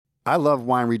I love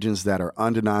wine regions that are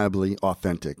undeniably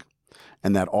authentic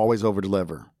and that always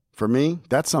over-deliver. For me,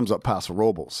 that sums up Paso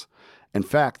Robles. In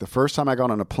fact, the first time I got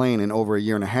on a plane in over a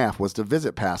year and a half was to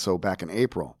visit Paso back in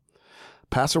April.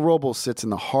 Paso Robles sits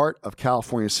in the heart of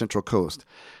California's Central Coast.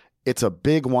 It's a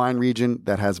big wine region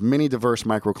that has many diverse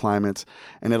microclimates,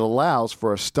 and it allows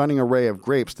for a stunning array of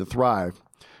grapes to thrive.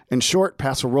 In short,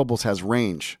 Paso Robles has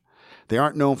range. They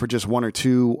aren't known for just one or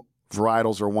two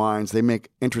varietals or wines. They make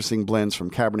interesting blends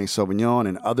from Cabernet Sauvignon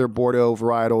and other Bordeaux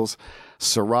varietals,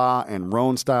 Syrah and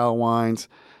Rhone-style wines,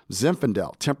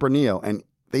 Zinfandel, Tempranillo, and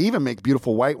they even make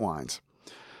beautiful white wines.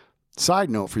 Side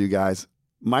note for you guys,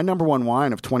 my number one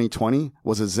wine of 2020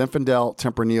 was a Zinfandel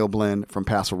Tempranillo blend from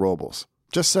Paso Robles.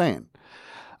 Just saying.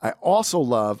 I also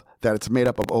love that it's made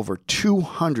up of over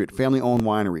 200 family-owned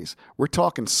wineries. We're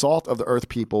talking salt-of-the-earth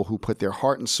people who put their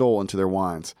heart and soul into their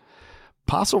wines.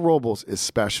 Paso Robles is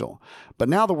special, but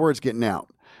now the word's getting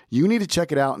out. You need to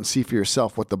check it out and see for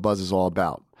yourself what the buzz is all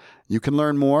about. You can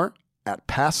learn more at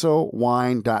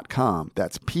pasowine.com.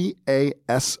 That's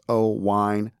P-A-S-O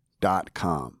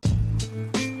wine.com.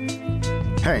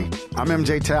 Hey, I'm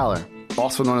MJ Taylor,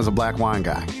 also known as a Black Wine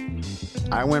Guy.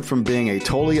 I went from being a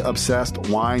totally obsessed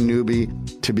wine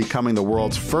newbie to becoming the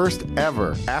world's first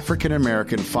ever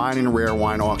African-American fine and rare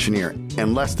wine auctioneer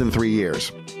in less than 3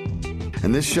 years.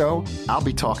 In this show, I'll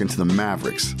be talking to the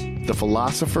mavericks, the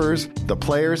philosophers, the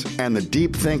players, and the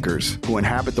deep thinkers who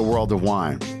inhabit the world of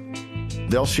wine.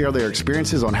 They'll share their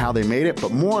experiences on how they made it,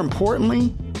 but more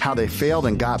importantly, how they failed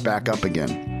and got back up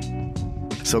again.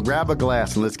 So grab a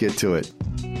glass and let's get to it.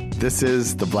 This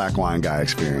is the Black Wine Guy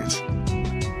Experience.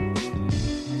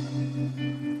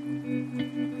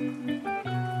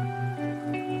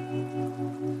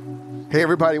 Hey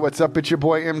everybody, what's up? It's your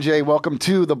boy MJ. Welcome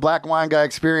to the Black Wine Guy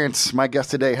Experience. My guest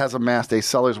today has amassed a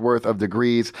cellar's worth of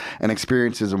degrees and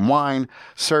experiences in wine,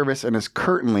 service, and is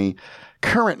currently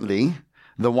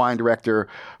the wine director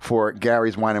for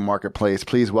Gary's Wine and Marketplace.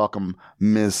 Please welcome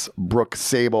Ms. Brooke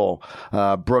Sabel.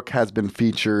 Brooke has been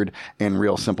featured in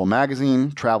Real Simple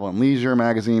Magazine, Travel and Leisure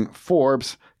Magazine,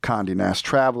 Forbes, Condé Nast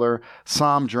Traveler,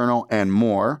 Somm Journal, and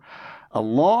more.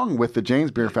 Along with the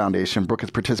James Beard Foundation, Brooke has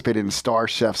participated in Star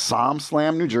Chef Somm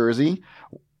Slam, New Jersey.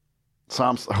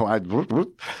 Somm Slam.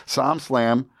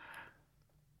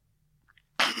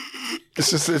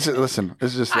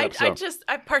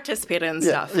 I participated in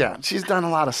stuff. Yeah, she's done a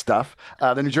lot of stuff.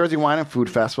 The New Jersey Wine and Food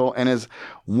Festival, and is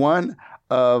one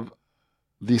of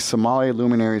the sommelier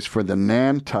luminaries for the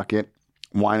Nantucket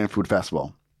Wine and Food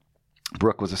Festival.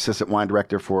 Brooke was assistant wine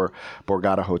director for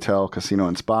Borgata Hotel, Casino,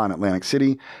 and Spa in Atlantic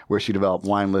City, where she developed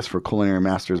wine lists for culinary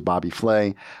masters Bobby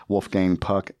Flay, Wolfgang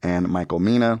Puck, and Michael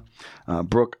Mina.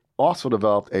 Brooke also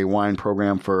developed a wine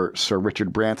program for Sir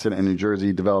Richard Branson and New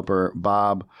Jersey developer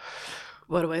Bob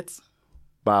Wojciechowicz,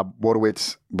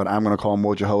 but I'm going to call him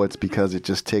Wojciechowicz because it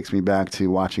just takes me back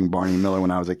to watching Barney Miller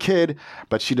when I was a kid.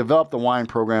 But she developed the wine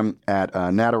program at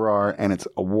Natarar and its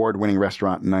award-winning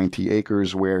restaurant 90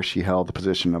 Acres, where she held the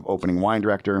position of opening wine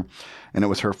director. And it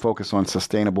was her focus on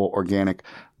sustainable, organic,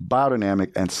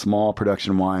 biodynamic, and small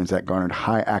production wines that garnered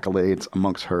high accolades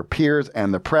amongst her peers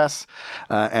and the press.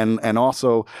 And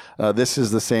also, this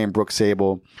is the same Brooke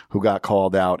Sabel who got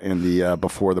called out in the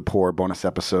Before the Pour bonus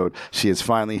episode. She is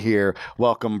finally here.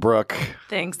 Welcome, Brooke.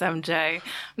 Thanks, MJ.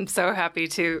 I'm so happy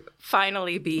to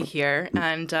finally be here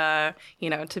and, to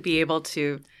be able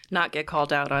to not get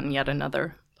called out on yet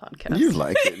another podcast. You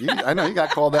like it. I know you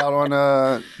got called out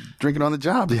on drinking on the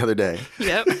job the other day.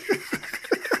 Yep.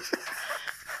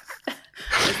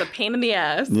 It's a pain in the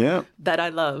ass. Yep. That I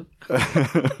love.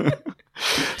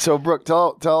 So, Brooke,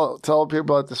 tell people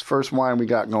about this first wine we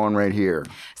got going right here.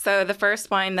 So the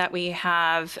first wine that we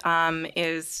have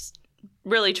is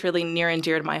really, truly near and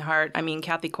dear to my heart. I mean,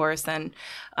 Kathy Corson,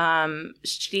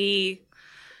 she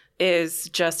is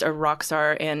just a rock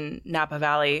star in Napa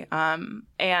Valley.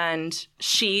 And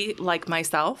she, like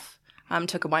myself,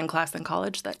 took a wine class in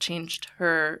college that changed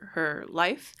her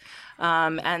life.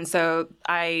 And so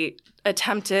I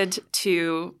attempted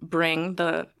to bring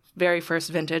the very first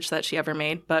vintage that she ever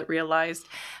made, but realized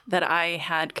that I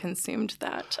had consumed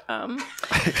that.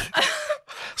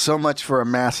 So much for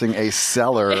amassing a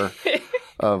cellar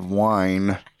of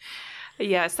wine.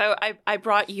 Yeah, so I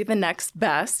brought you the next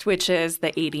best, which is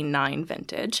the 89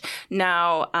 vintage.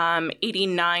 Now,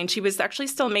 89, she was actually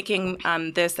still making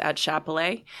this at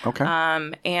Chapelet. Okay.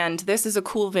 And this is a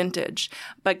cool vintage.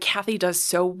 But Kathy does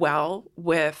so well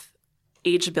with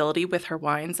ageability with her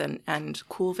wines and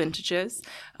cool vintages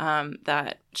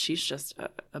that she's just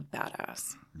a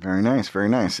badass. Very nice, very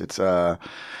nice. It's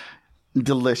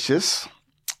delicious.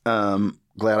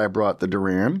 Glad I brought the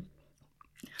Durand.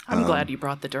 I'm glad you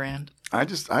brought the Durand. I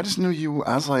just knew you.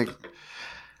 I was like,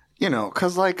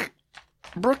 because like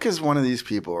Brooke is one of these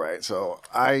people, right? So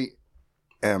I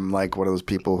am like one of those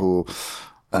people who,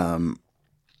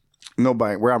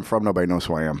 nobody, where I'm from, nobody knows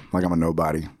who I am. Like I'm a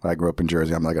nobody. I grew up in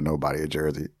Jersey. I'm like a nobody in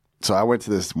Jersey. So I went to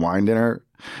this wine dinner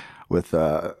with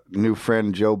a new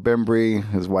friend, Joe Bembry.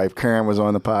 His wife, Karen, was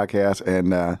on the podcast.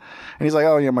 And he's like,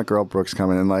 oh, yeah, my girl Brooke's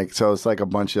coming. And like, so it's like a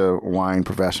bunch of wine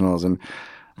professionals. And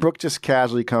Brooke just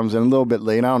casually comes in a little bit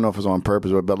late. I don't know if it was on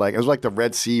purpose, but like, it was like the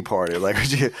Red Sea party. Like,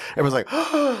 it was like,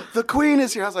 oh, the queen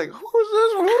is here. I was like, who is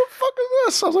this? Who the fuck is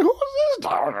this? I was like, who is this?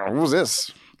 I don't know. Who's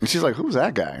this? And she's like, who's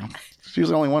that guy? She's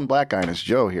the only one black guy, and it's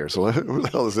Joe here. So who the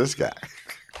hell is this guy?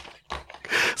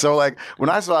 So like when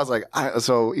I saw, I was like,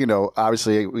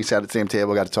 obviously we sat at the same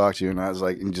table, got to talk to you, and I was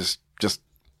like, and just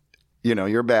you're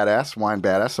a badass, wine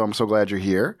badass. So I'm so glad you're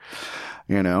here.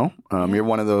 You're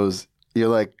one of those. You're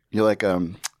like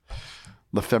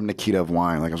the Femme Nikita of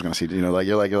wine. Like I was gonna say, you're like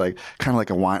kind of like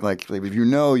a wine. Like if you're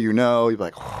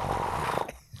like,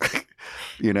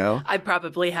 I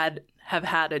probably have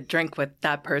had a drink with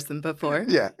that person before.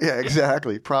 Yeah,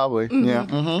 exactly. Probably. Mm-hmm. Yeah.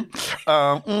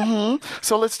 Mm-hmm.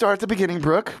 So let's start at the beginning,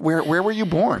 Brooke. Where were you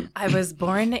born? I was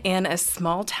born in a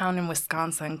small town in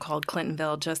Wisconsin called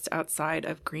Clintonville, just outside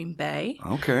of Green Bay.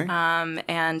 Okay.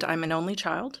 And I'm an only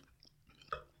child.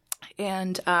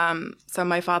 And so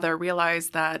my father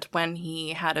realized that when he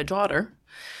had a daughter,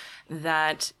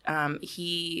 that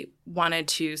he wanted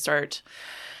to start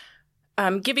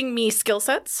giving me skill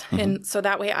sets, and so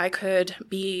that way I could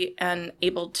be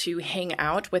able to hang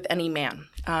out with any man.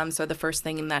 So the first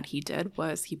thing that he did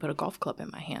was he put a golf club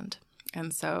in my hand.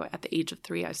 And so at the age of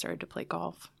 3, I started to play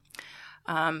golf.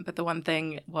 But the one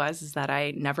thing is that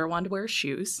I never wanted to wear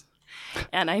shoes,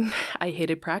 and I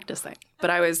hated practicing.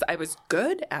 But I was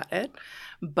good at it,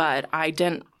 but I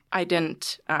didn't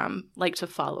like to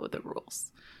follow the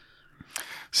rules.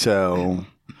 So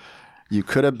you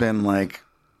could have been like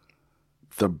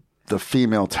the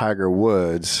female Tiger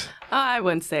Woods. I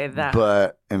wouldn't say that.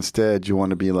 But instead, you want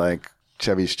to be like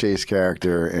Chevy Chase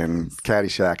character in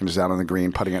Caddyshack and just out on the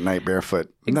green putting at night barefoot.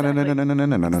 Exactly. No.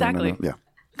 Exactly. Yeah.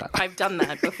 I've done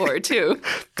that before too.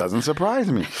 Doesn't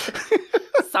surprise me.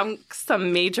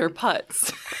 Some major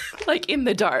putts, like in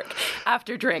the dark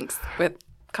after drinks with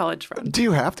college friends. Do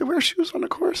you have to wear shoes on the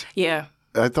course? Yeah.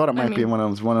 I thought it might be one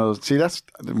of those. See, that's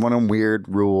one of them weird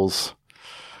rules.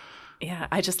 Yeah,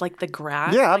 I just like the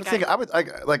grass. Yeah, I'm thinking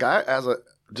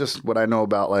just what I know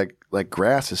about like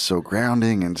grass is so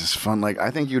grounding and just fun. Like I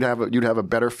think you'd have a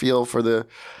better feel for the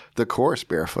course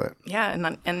barefoot. Yeah,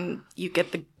 and you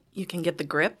can get the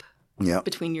grip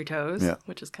between your toes,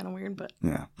 which is kind of weird, but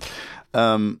yeah.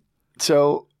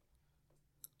 So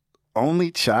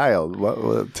only child.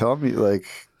 What tell me like.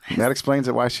 That explains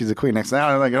it why she's a queen. Next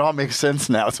now, like it all makes sense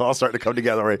now. It's all starting to come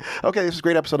together. Right? Okay, this is a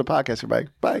great episode of podcast. Everybody,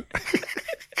 bye.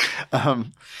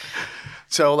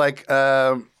 So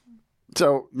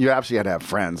you obviously had to have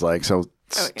friends, like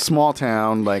small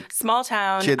town,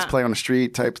 kids play on the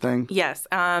street type thing. Yes,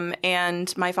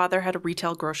 and my father had a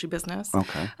retail grocery business.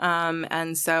 Okay,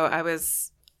 and so I was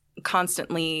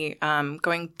constantly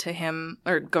going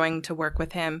to work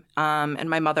with him, and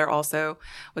my mother also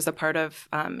was a part of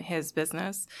his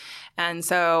business, and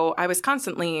so I was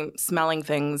constantly smelling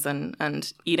things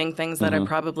and eating things that I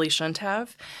probably shouldn't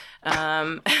have,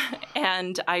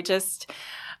 and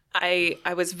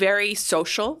I was very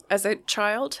social as a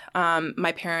child.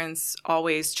 My parents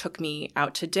always took me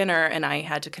out to dinner, and I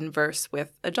had to converse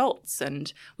with adults,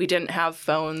 and we didn't have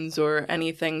phones or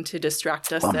anything to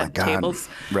distract us at tables.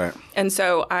 Right. And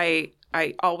so I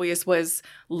always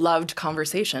loved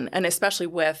conversation, and especially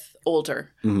with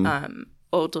older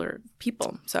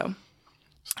people. So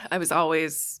I was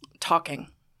always talking.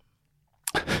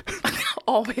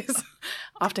 Always.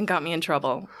 Often got me in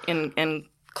trouble in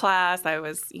class. I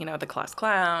was, the class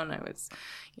clown. I was,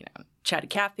 chatty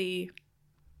Cathy.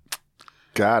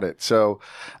 Got it. So,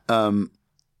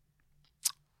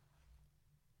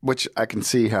 which I can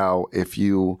see how if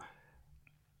you,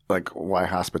 like, why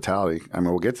hospitality? I mean,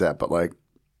 we'll get to that, but like,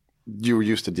 you were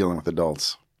used to dealing with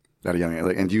adults at a young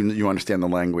age, and you understand the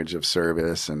language of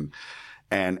service, and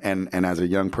as a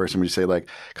young person, would you say like,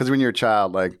 because when you're a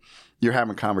child, like, you're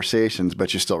having conversations,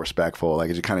 but you're still respectful.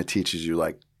 Like, it kind of teaches you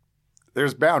like.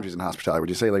 There's boundaries in hospitality. Would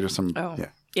you say like there's some? Oh,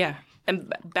 yeah.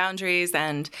 And boundaries,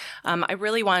 and I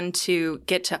really wanted to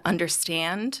get to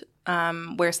understand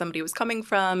where somebody was coming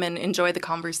from and enjoy the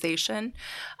conversation.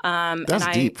 That's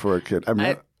deep for a kid.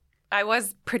 I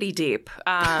was pretty deep.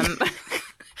 There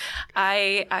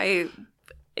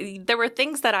were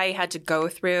things that I had to go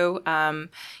through,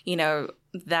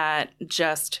 that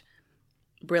just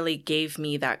really gave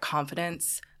me that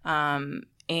confidence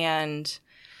And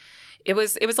it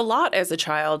was a lot as a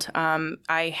child.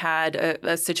 I had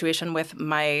a situation with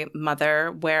my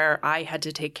mother where I had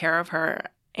to take care of her,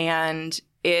 and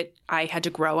I had to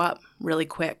grow up really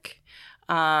quick.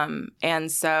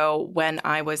 And so when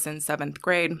I was in 7th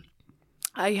grade,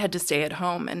 I had to stay at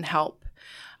home and help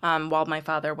while my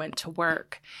father went to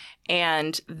work.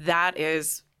 And that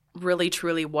is really,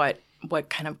 truly what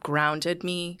kind of grounded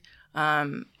me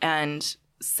and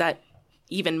set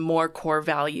even more core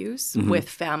values with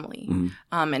family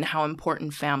and how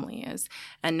important family is.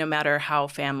 And no matter how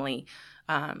family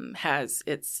has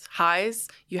its highs,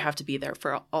 you have to be there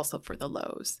also for the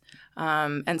lows.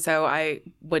 And so I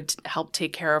would help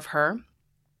take care of her.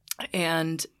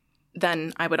 And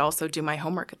then I would also do my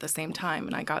homework at the same time,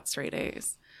 and I got straight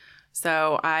A's.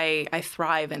 So I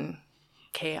thrive in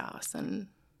chaos and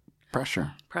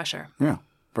pressure. Yeah,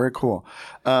 very cool.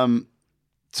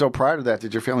 So prior to that,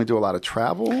 did your family do a lot of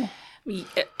travel?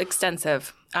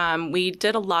 Extensive. We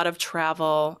did a lot of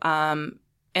travel.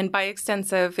 And by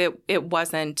extensive, it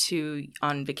wasn't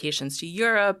on vacations to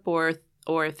Europe or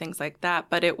things like that,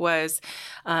 but it was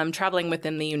traveling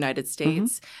within the United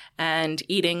States and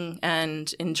eating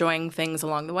and enjoying things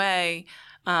along the way.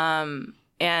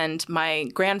 And my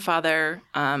grandfather,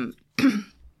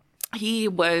 he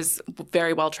was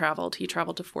very well traveled. He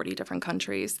traveled to 40 different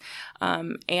countries.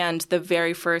 And the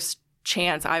very first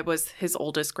chance, I was his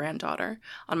oldest granddaughter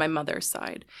on my mother's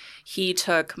side. He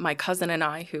took my cousin and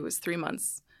I, who was 3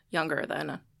 months younger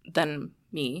than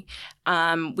me.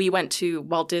 We went to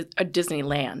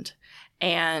Disneyland,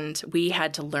 and we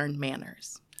had to learn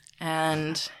manners.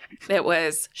 And it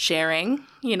was sharing,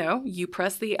 you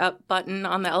press the up button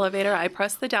on the elevator, I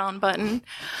press the down button.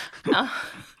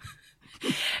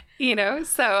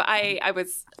 So I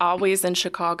was always in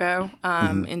Chicago,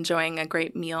 enjoying a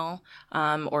great meal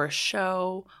or a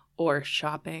show or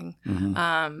shopping.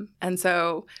 And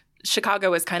so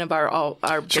Chicago was kind of our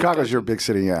Chicago's your big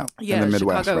city, yeah. Yeah, in the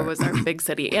Midwest, Chicago right? was our big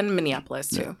city, and Minneapolis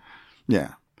too.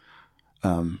 Yeah.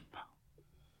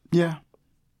 Yeah.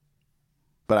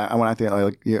 But when I think,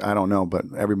 I don't know, but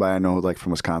everybody I know, like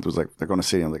from Wisconsin, was like they're going to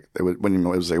city. Like it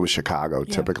was Chicago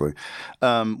typically,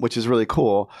 which is really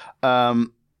cool. So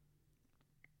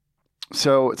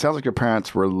it sounds like your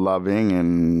parents were loving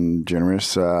and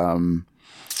generous.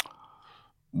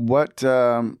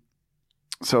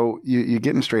 So you're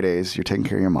getting straight A's. You're taking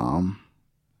care of your mom,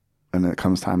 and then it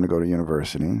comes time to go to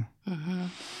university,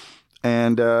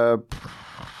 and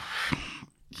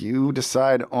you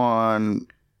decide on.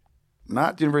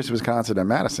 Not the University of Wisconsin at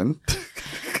Madison.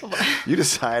 You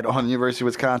decide on the University of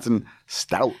Wisconsin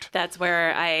Stout. That's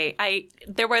where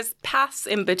there was paths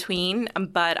in between,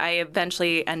 but I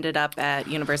eventually ended up at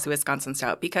University of Wisconsin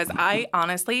Stout because I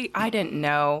didn't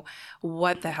know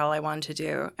what the hell I wanted to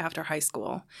do after high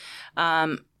school.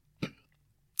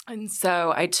 And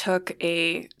so I took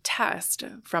a test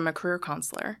from a career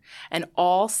counselor, and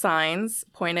all signs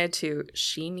pointed to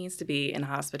she needs to be in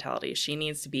hospitality. She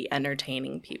needs to be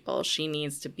entertaining people. She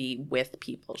needs to be with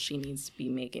people. She needs to be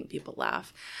making people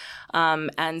laugh.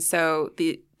 And so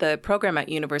the program at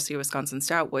University of Wisconsin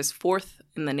Stout was 4th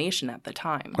in the nation at the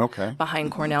time,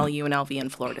 behind Cornell, UNLV,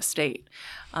 and Florida State.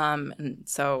 And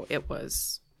so it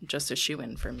was just a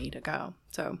shoo-in for me to go.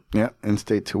 So yeah,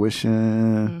 in-state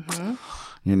tuition.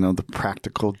 The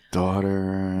practical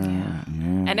daughter. Yeah.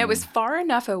 And it was far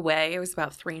enough away. It was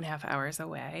about 3.5 hours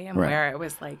away. And where it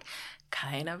was like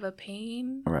kind of a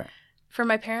pain for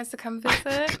my parents to come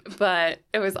visit. But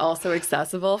it was also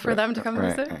accessible for them to come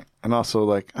visit. Right. And also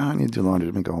like, I need to do laundry.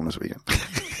 Let me go home this weekend.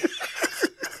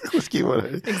 Let's keep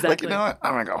it. Exactly. Like, you know what?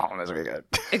 I'm going to go home this weekend.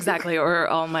 Exactly. Or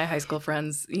all my high school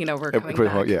friends, were coming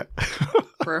back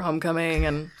for homecoming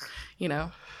and,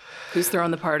 who's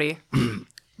throwing the party.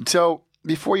 So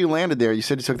before you landed there, you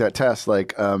said you took that test.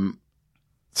 Like,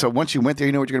 so once you went there,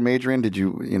 you know what you're going to major in? Did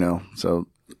you, so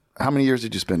how many years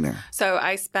did you spend there? So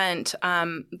I spent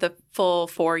the full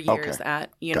 4 years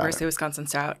at University of Wisconsin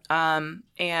Stout. And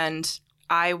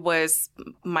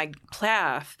my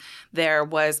path there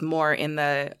was more in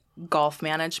the golf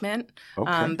management,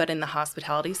 but in the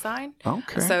hospitality side.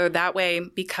 So that way,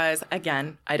 because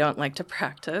again, I don't like to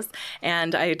practice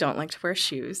and I don't like to wear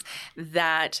shoes,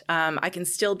 that I can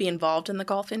still be involved in the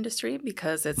golf industry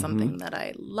because it's something that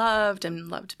I loved and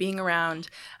loved being around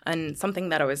and something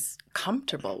that I was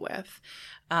comfortable with.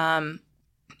 And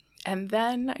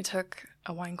then I took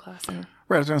a wine class. Right,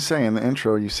 I was going to say in the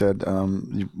intro, you said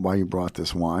why you brought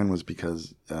this wine was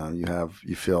because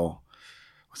you feel,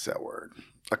 what's that word?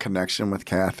 A connection with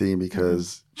Kathy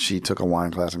because she took a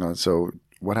wine class. And so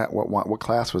what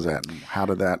class was that? And how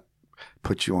did that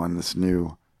put you on this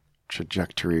new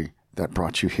trajectory that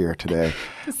brought you here today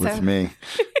with me.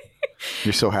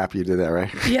 You're so happy you did that,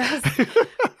 right? Yes.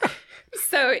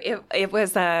 So it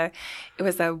was a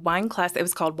wine class. It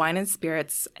was called Wine and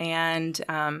Spirits, and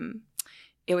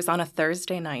it was on a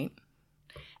Thursday night.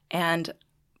 And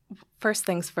first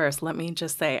things first, let me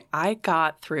just say, I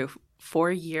got through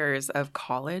 4 years of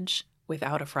college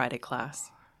without a Friday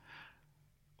class.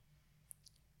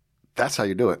 That's how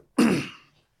you do it.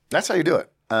 That's how you do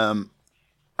it.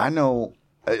 I know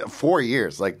 4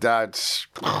 years, like that's,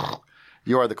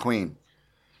 you are the queen.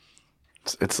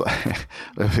 It's like,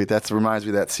 that reminds me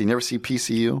of that scene. You ever see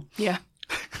PCU? Yeah.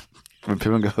 When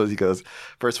Pippin goes, he goes,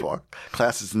 first of all,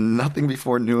 class is nothing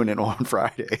before noon and on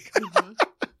Friday. Mm-hmm.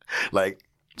 Like,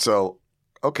 so,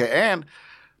 okay. And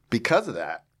because of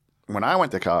that, when I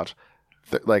went to college,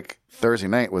 Thursday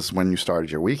night was when you started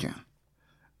your weekend.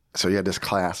 So you had this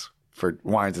class for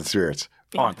wines and spirits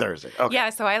on Thursday. Okay. Yeah,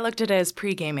 so I looked at it as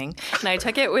pre-gaming, and I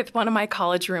took it with one of my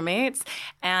college roommates,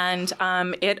 and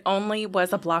it only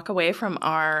was a block away from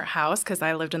our house because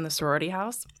I lived in the sorority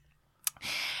house.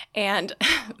 And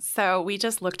so we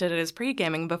just looked at it as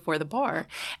pre-gaming before the bar.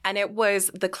 And it was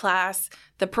the class,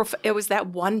 it was that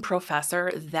one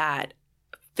professor that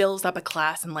fills up a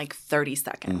class in like 30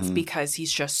 seconds mm-hmm. because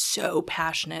he's just so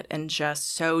passionate and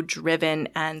just so driven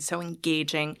and so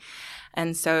engaging.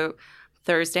 And so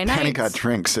Thursday night. And he got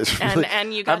drinks. Really,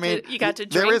 and you got to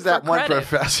drink. There is that one credit.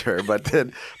 Professor, but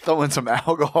then throw in some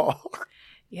alcohol.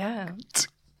 Yeah.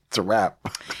 It's a wrap.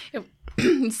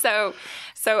 So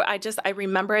I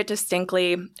remember it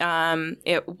distinctly.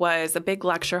 It was a big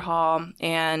lecture hall,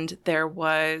 and there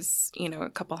was, a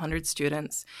couple hundred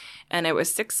students, and it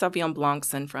was 6 Sauvignon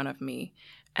Blancs in front of me,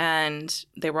 and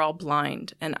they were all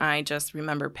blind. And I just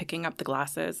remember picking up the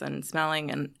glasses and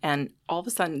smelling, and all of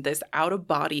a sudden this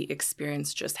out-of-body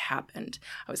experience just happened.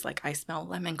 I was like, I smell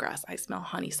lemongrass, I smell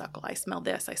honeysuckle, I smell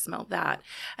this, I smell that.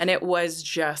 And it was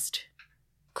just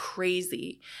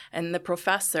crazy. And the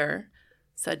professor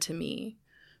said to me,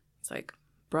 it's like,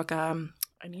 Brooke, I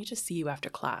need to see you after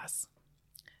class.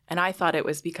 And I thought it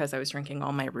was because I was drinking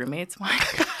all my roommates' wine.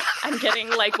 I'm getting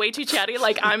like way too chatty,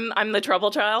 like I'm the trouble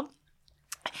child.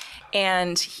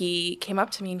 And he came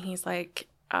up to me and he's like,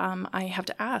 I have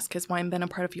to ask, has wine been a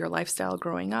part of your lifestyle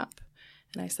growing up?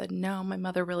 And I said, no, my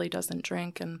mother really doesn't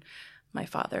drink, and my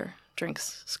father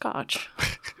drinks scotch.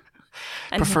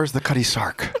 Prefers the Cutty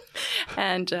Sark.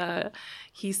 And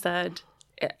he said,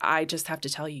 I just have to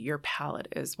tell you, your palate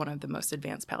is one of the most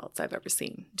advanced palates I've ever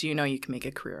seen. Do you know you can make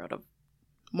a career out of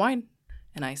wine?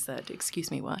 And I said,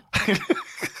 excuse me, what?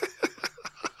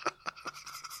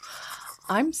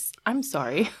 I'm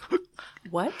sorry.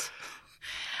 What?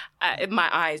 My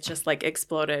eyes just like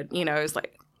exploded. It was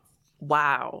like,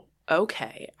 wow,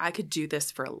 okay, I could do this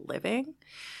for a living.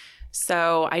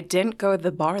 So I didn't go to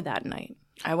the bar that night.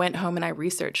 I went home and I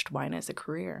researched wine as a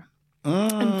career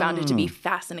and found it to be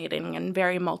fascinating and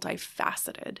very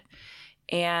multifaceted.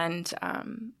 And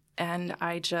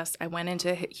I went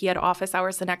into, he had office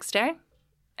hours the next day,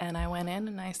 and I went in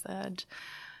and I said,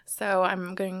 so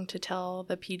I'm going to tell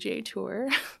the PGA Tour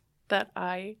that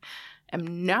I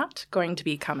am not going to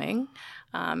be coming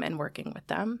and working with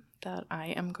them, that I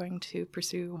am going to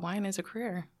pursue wine as a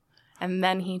career. And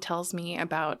then he tells me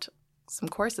about some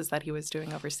courses that he was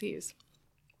doing overseas.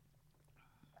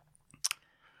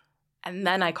 And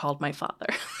then I called my father.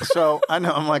 So I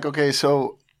know, I'm like, okay,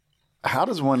 so how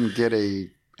does one get a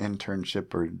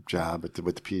internship or job with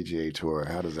the PGA Tour?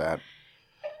 How does that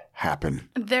happen?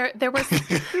 There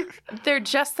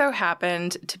just so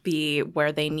happened to be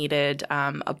where they needed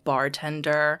a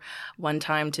bartender one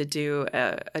time to do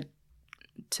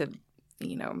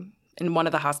in one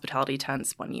of the hospitality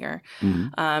tents one year.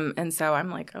 Mm-hmm. And so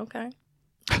I'm like, okay,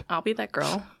 I'll be that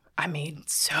girl. I made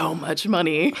so much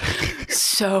money,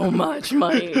 so much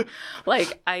money.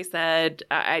 Like I said,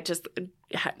 I just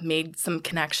made some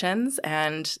connections,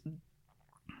 and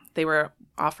they were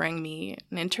offering me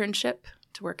an internship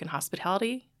to work in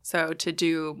hospitality. So to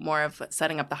do more of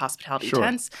setting up the hospitality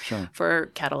tents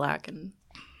for Cadillac and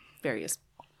various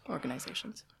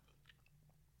organizations.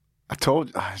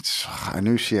 I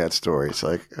knew she had stories.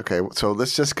 Like, okay, so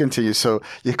let's just continue. So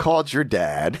you called your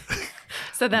dad.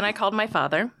 So then I called my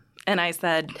father. And I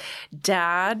said,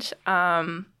 Dad,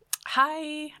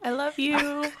 hi, I love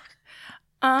you.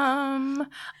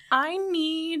 I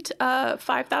need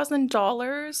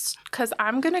 $5,000 because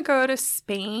I'm going to go to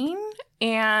Spain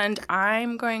and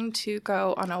I'm going to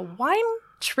go on a wine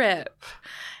trip.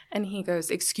 And he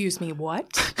goes, excuse me,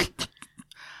 what?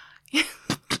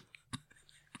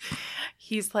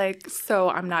 He's like,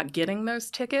 so I'm not getting those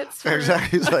tickets?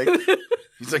 Exactly. He's like,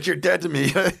 He's like, you're dead to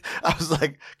me. I was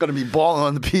like, going to be balling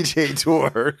on the PGA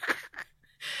Tour.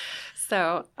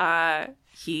 So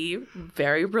he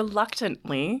very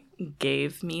reluctantly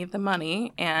gave me the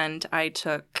money, and I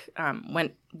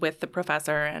went with the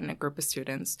professor and a group of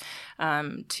students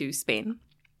to Spain.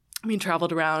 We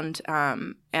traveled around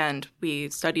and we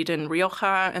studied in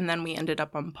Rioja, and then we ended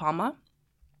up on Palma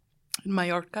in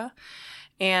Mallorca.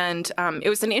 And it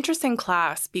was an interesting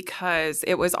class because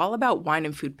it was all about wine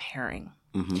and food pairing.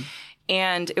 Mm-hmm.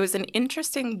 And it was an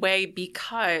interesting way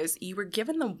because you were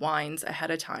given the wines ahead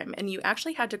of time, and you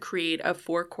actually had to create a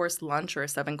 4-course lunch or a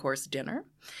 7-course dinner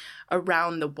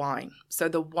around the wine. So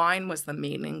the wine was the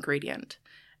main ingredient.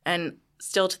 And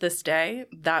still to this day,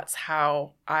 that's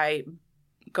how I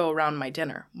go around my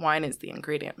dinner. Wine is the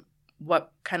ingredient.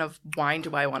 What kind of wine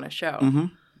do I want to show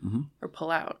or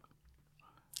pull out?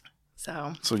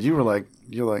 So you're like,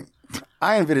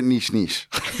 I invented niche.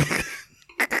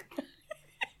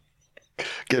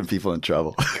 Getting people in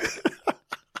trouble.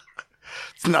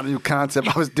 It's not a new concept.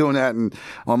 I was doing that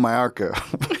on Mallorca.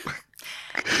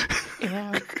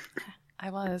 Yeah, I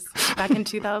was back in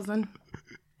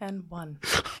 2001.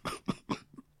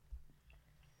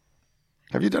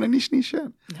 Have you done a niche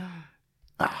yet? No.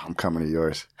 I'm coming to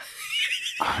yours.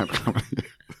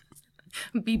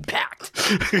 Be backed.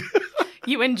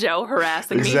 You and Joe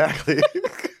harassing me. Exactly.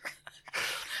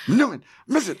 Noonan,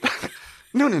 miss it.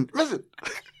 Noonan, miss it.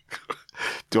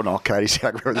 Doing all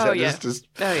Caddyshack roads. Oh, yeah.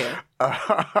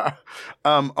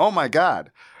 Oh, my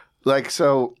God. Like,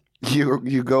 so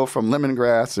you go from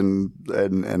lemongrass and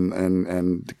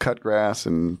cut grass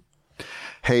and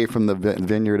hay from the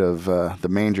vineyard of the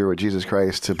manger with Jesus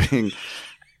Christ to being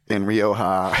in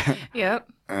Rioja. Yep.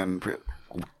 And,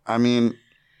 I mean,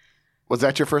 was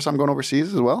that your first time going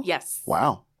overseas as well? Yes.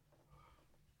 Wow.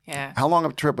 Yeah. How long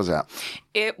of a trip was that?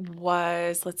 It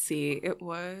was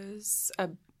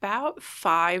about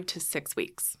 5 to 6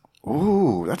 weeks.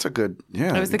 Ooh, that's a good,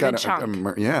 yeah. It was a good chunk. A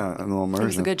little immersion. It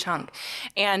was a good chunk.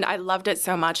 And I loved it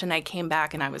so much, and I came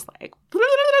back and I was like,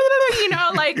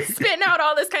 like spitting out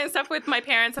all this kind of stuff with my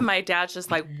parents, and my dad's just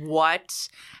like, what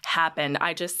happened?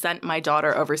 I just sent my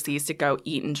daughter overseas to go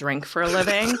eat and drink for a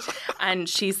living, and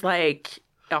she's like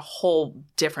a whole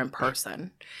different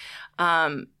person.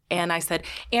 And I said,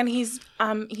 and he's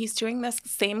doing this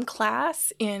same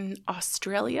class in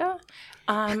Australia.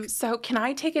 So can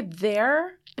I take it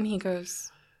there? And he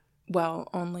goes, well,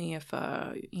 only if,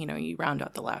 you round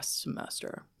out the last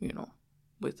semester,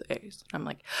 with A's. I'm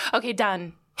like, okay,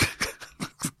 done.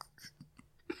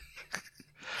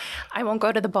 I won't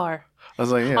go to the bar. I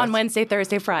was like, yeah, on Wednesday,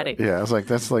 Thursday, Friday. Yeah, I was like,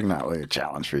 that's like not really a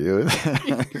challenge for you.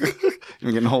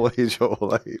 You're getting whole age old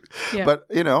late. Yeah. But,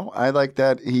 I like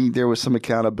that there was some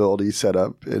accountability set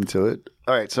up into it.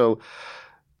 All right. So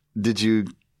did you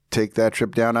take that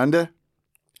trip down under?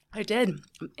 I did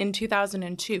in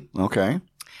 2002. Okay.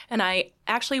 And I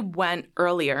actually went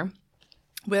earlier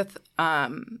with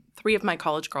 3 of my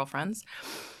college girlfriends.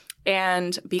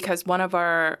 And because one of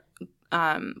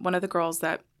the girls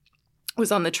that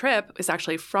was on the trip is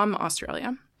actually from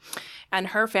Australia, and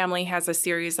her family has a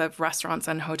series of restaurants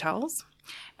and hotels,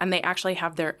 and they actually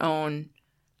have their own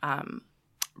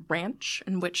ranch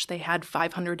in which they had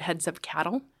 500 heads of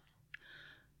cattle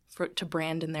to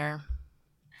brand in their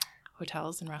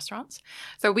hotels and restaurants.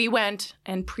 So we went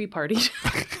and pre-partied.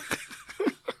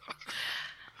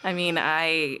 I mean,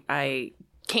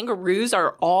 kangaroos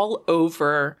are all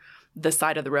over the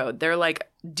side of the road. They're like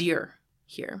deer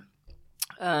here.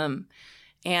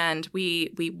 And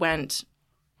we went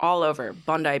all over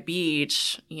Bondi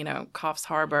Beach, Coffs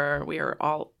Harbor. We were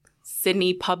all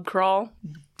Sydney pub crawl.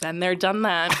 Been there, done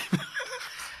that.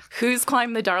 Who's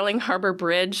climbed the Darling Harbor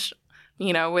Bridge,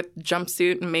 with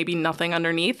jumpsuit and maybe nothing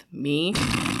underneath? Me.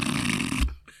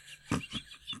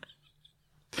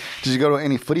 Did you go to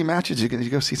any footy matches? Did you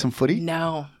go see some footy?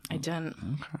 No, I didn't.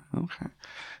 Okay.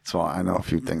 So I know a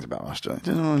few things about Australia.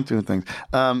 Just want to do things.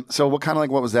 So what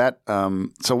was that?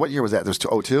 So what year was that? There was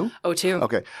 2002? 2002.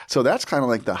 Okay. So that's kind of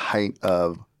like the height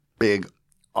of big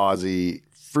Aussie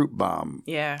fruit bomb.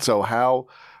 Yeah. So how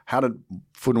did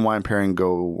food and wine pairing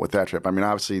go with that trip? I mean,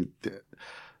 obviously,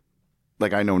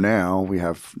 like I know now, we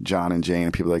have John and Jane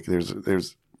and people like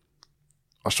there's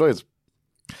Australia's.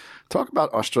 Talk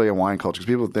about Australia wine culture, because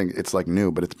people think it's like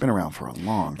new, but it's been around for a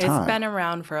long time. It's been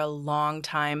around for a long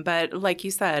time, but like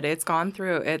you said, it's gone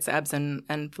through its ebbs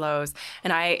and flows,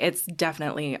 and it's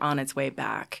definitely on its way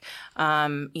back.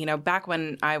 Back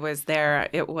when I was there,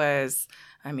 it was,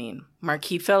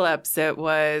 Marquis Phillips. It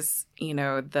was,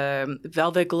 the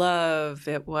Velvet Glove.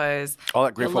 It was all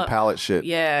that Grateful Palate shit.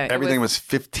 Yeah, everything was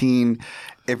 15.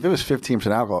 If it was 15%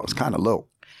 alcohol, it was kind of low.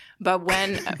 But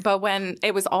when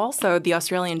it was also the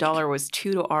Australian dollar was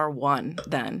 2 to R1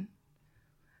 then.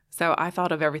 So I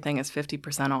thought of everything as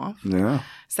 50% off. Yeah.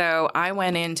 So I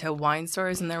went into wine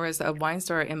stores, and there was a wine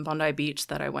store in Bondi Beach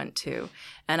that I went to.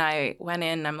 And I went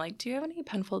in, and I'm like, do you have any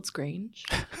Penfolds Grange?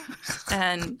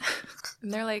 and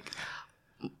they're like,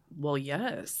 well,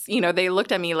 yes. You know, they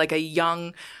looked at me like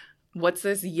what's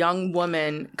this young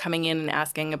woman coming in and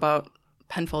asking about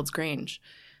Penfolds Grange?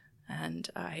 And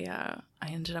I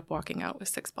ended up walking out with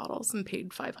 6 bottles and paid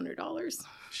 $500.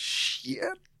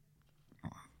 Shit.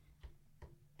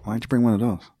 Why didn't you bring one of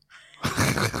those?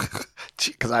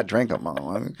 Because I drank them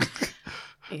all.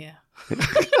 Yeah.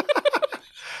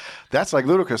 That's like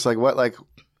ludicrous. Like what? Like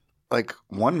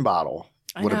one bottle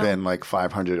would have been like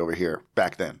 500 over here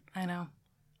back then. I know.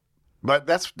 But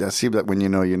that's see that when you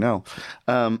know, you know.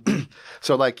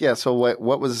 So like yeah. So what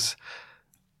was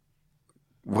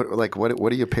what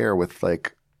do you pair with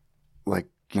like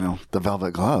you know the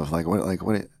velvet glove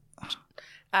what?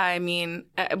 I mean.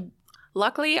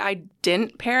 Luckily, I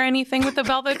didn't pair anything with the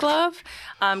velvet glove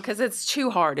because it's too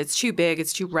hard. It's too big.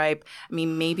 It's too ripe. I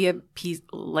mean, maybe a piece,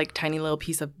 like tiny little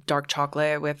piece of dark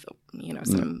chocolate with, you know,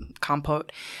 some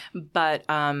compote. But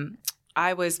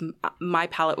my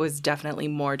palate was definitely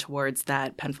more towards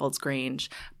that Penfolds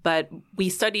Grange. But we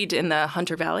studied in the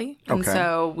Hunter Valley, and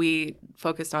so we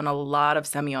focused on a lot of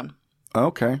Semillon.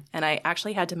 Okay. And I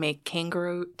actually had to make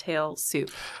kangaroo tail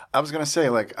soup. I was gonna say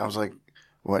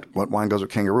What wine goes with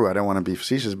kangaroo? I don't want to be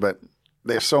facetious, but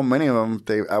there's so many of them.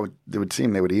 It would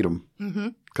seem they would eat them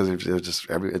because it was just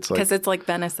it's like because it's like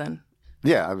venison.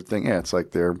 Yeah, I would think it's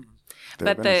like they're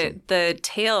but venison. the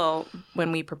tail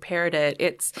when we prepared it,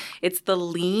 it's the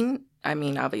lean. I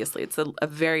mean, obviously, it's a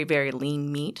very very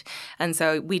lean meat, and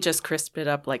so we just crisped it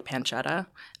up like pancetta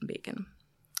and bacon,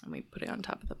 and we put it on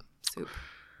top of the soup.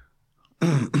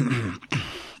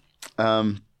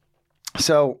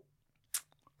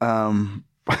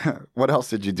 What else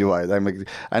did you do? I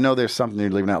know there's something you're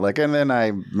leaving out. Like, and then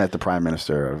I met the Prime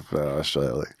Minister of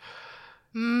Australia.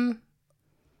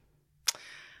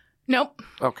 Nope.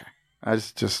 Okay. I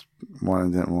just didn't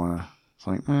want to. It's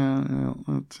like,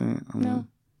 let's see. No.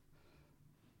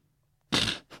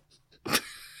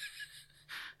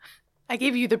 I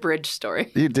gave you the bridge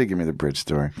story. You did give me the bridge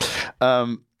story.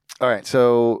 All right.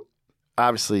 So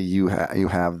obviously you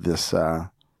have this.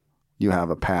 You have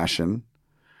a passion.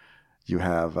 You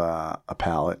have a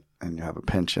palate and you have a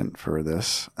penchant for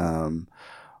this.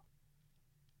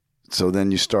 So then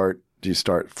do you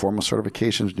start formal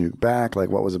certifications? Do you back? Like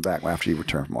what was it back after you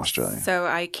returned from Australia? So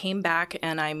I came back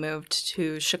and I moved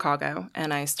to Chicago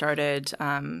and I started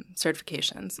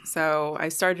certifications. So I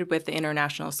started with the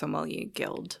International Sommelier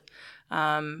Guild.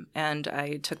 And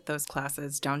I took those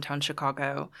classes downtown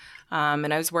Chicago.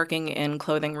 And I was working in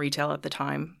clothing retail at the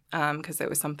time because it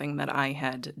was something that I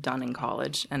had done in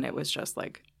college and it was just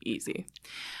like easy.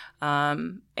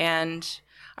 And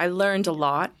I learned a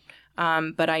lot,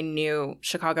 but I knew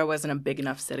Chicago wasn't a big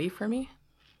enough city for me.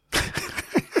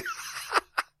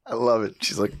 I love it.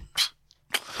 She's like,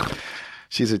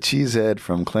 she's a cheesehead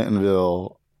from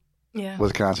Clintonville,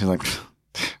 Wisconsin. She's like,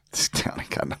 this town ain't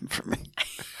got nothing for me.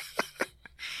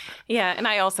 Yeah, and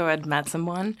I also had met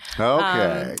someone.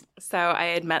 Okay. So I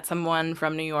had met someone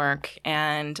from New York,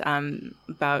 and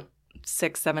about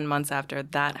 6-7 months after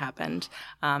that happened,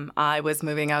 I was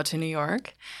moving out to New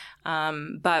York.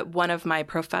 But one of my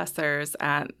professors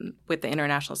with the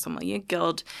International Sommelier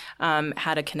Guild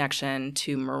had a connection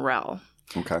to Morel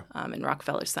in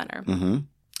Rockefeller Center. Mm-hmm.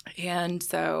 And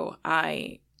so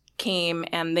I came,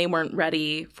 and they weren't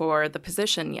ready for the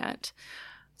position yet.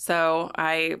 So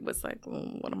I was like, well,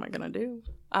 what am I going to do?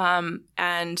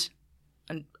 And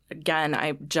again,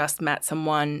 I just met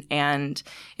someone, and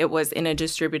it was in a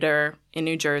distributor in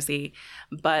New Jersey,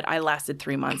 but I lasted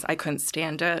 3 months. I couldn't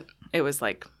stand it. It was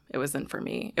like, it wasn't for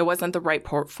me. It wasn't the right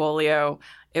portfolio.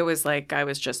 It was like I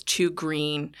was just too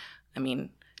green. I mean,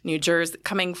 New Jersey,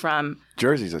 coming from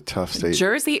Jersey's a tough state.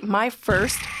 Jersey, my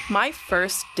first night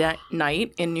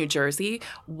in New Jersey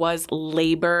was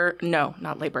leap year.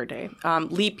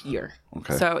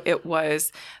 Okay. So it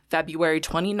was February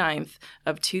 29th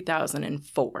of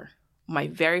 2004, my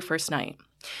very first night.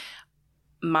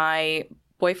 My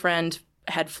boyfriend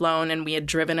had flown and we had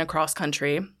driven across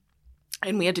country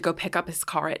and we had to go pick up his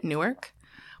car at Newark.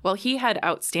 Well, he had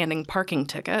outstanding parking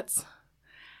tickets.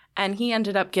 And he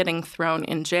ended up getting thrown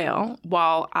in jail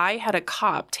while I had a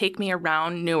cop take me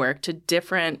around Newark to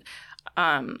different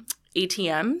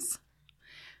ATMs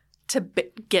to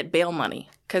get bail money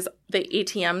because the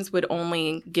ATMs would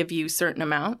only give you a certain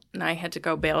amount. And I had to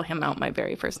go bail him out my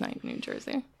very first night in New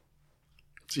Jersey.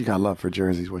 So you got love for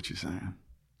Jersey is what you're saying.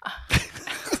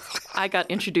 I got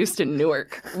introduced to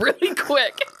Newark really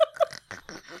quick.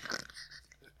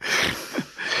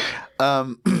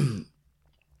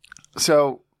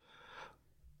 So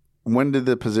when did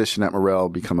the position at Morel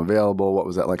become available? What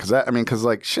was that like? Because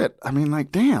like, shit, I mean,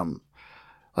 like, damn.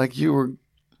 Like, you were,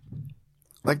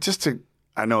 like, just to,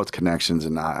 I know it's connections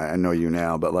and I know you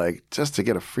now, but, like, just to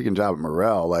get a freaking job at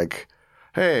Morel, like,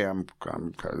 hey, I'm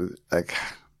like,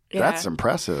 that's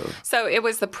impressive. So it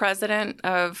was the president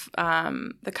of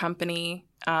the company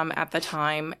at the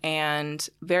time, and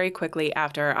very quickly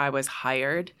after I was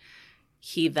hired,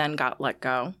 he then got let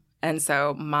go. And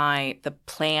so the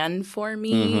plan for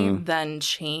me then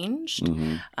changed.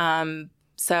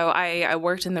 So I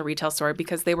worked in the retail store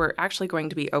because they were actually going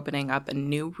to be opening up a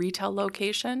new retail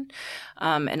location,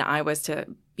 and I was to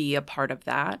be a part of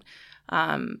that.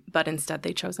 But instead,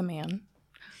 they chose a man.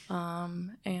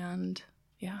 And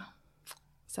yeah,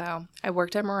 so I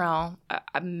worked at Morel.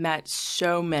 I met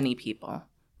so many people.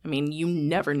 I mean, you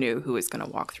never knew who was going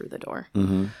to walk through the door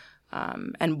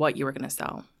and what you were going to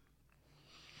sell.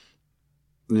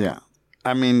 Yeah.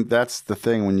 I mean, that's the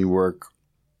thing when you work.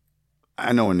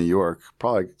 I know in New York,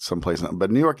 probably someplace, but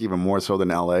New York even more so than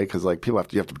LA, because like you have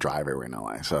to drive everywhere in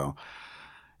LA. So,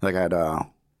 like I had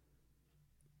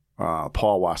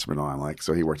Paul Wasserman on, like,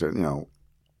 so he worked at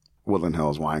Woodland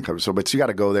Hills Wine Company. So, but you got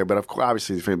to go there. But of course,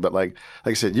 obviously, but like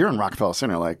I said, you're in Rockefeller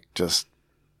Center, like just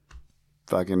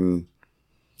fucking.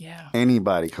 Yeah.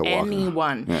 Anybody could walk in.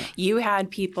 Anyone. Yeah. You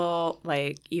had people,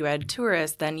 like, you had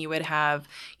tourists, then you would have,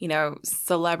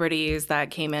 celebrities that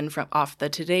came in from off the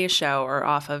Today Show or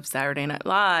off of Saturday Night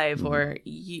Live, or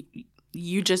you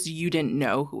didn't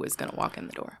know who was going to walk in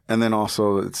the door. And then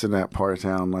also it's in that part of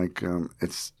town, like,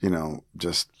 it's,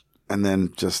 just, and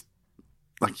then just,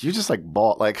 like, you just, like,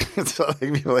 bald, like, it's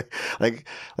like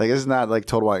it's not, like,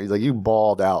 total wine. Like, you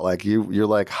balled out. Like, you're,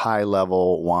 like,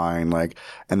 high-level wine. Like,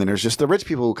 and then there's just the rich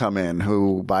people who come in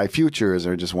who buy futures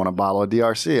or just want a bottle of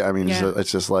DRC. I mean,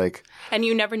 it's just, like... And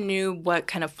you never knew what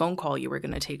kind of phone call you were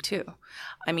going to take, too.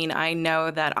 I mean, I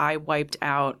know that I wiped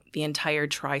out the entire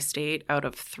tri-state out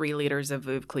of 3 liters of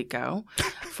Veuve Clicquot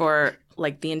for,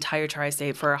 like, the entire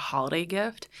tri-state for a holiday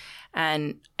gift.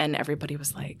 And everybody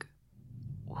was like,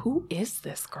 who is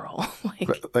this girl?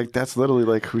 like that's literally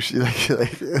like who she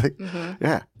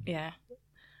yeah. Yeah.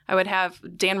 I would have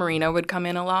Dan Marino would come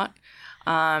in a lot,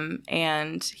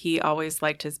 and he always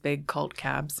liked his big cult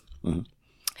cabs.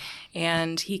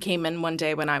 And he came in one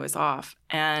day when I was off,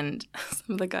 and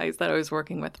some of the guys that I was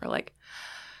working with were like,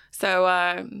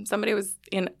 so somebody was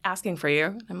asking for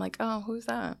you. I'm like, oh, who's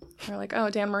that? They're like, oh,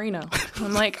 Dan Marino.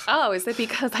 I'm like, oh, is it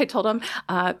because I told them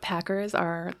Packers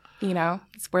are,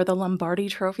 it's where the Lombardi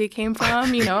trophy came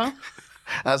from, I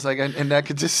was like, and I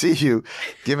could just see you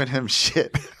giving him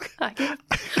shit.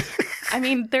 I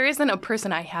mean, there isn't a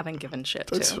person I haven't given shit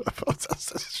to.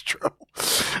 That's true.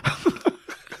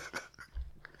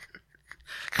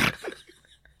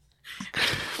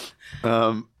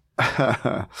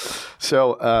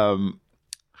 So,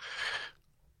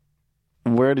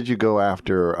 where did you go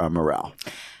after Morel?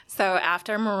 So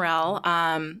after Morel,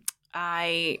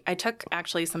 I took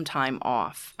actually some time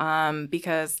off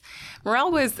because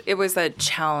Morel was a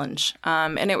challenge,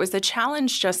 and it was a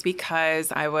challenge just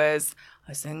because I was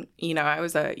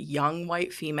a young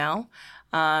white female.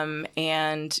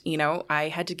 And,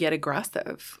 I had to get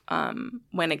aggressive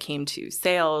when it came to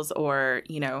sales or,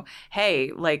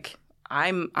 hey, like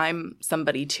I'm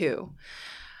somebody too.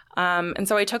 And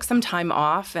so I took some time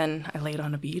off and I laid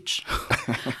on a beach.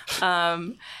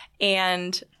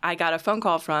 And I got a phone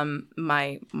call from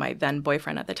my then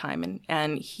boyfriend at the time.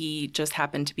 And he just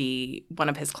happened to be, one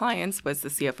of his clients was the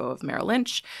CFO of Merrill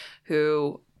Lynch,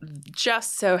 who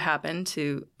just so happened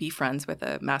to be friends with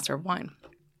a master of wine.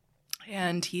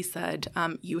 And he said,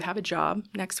 you have a job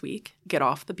next week. Get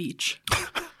off the beach.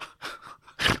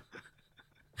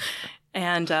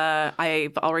 And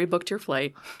I've already booked your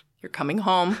flight. You're coming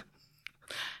home.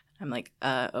 I'm like,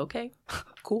 okay,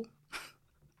 cool.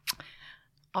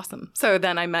 Awesome. So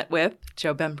then I met with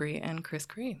Joe Bembry and Chris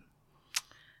Cree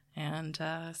and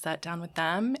sat down with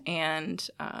them. And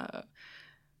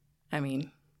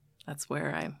that's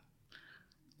where I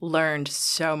learned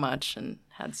so much and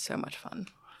had so much fun.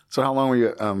 So how long were you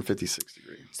at 56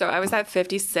 Degree? So I was at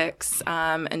 56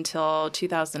 until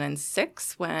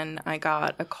 2006 when I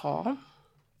got a call.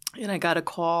 And I got a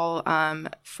call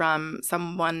from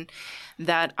someone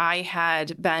that I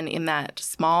had been in that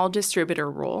small distributor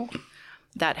role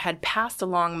that had passed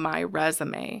along my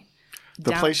resume.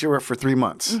 The place you were for 3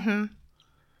 months? Mm-hmm.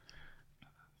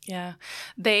 Yeah.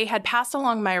 They had passed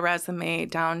along my resume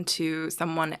down to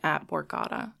someone at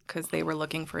Borgata because they were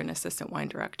looking for an assistant wine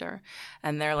director.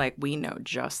 And they're like, we know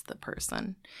just the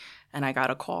person. And I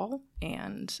got a call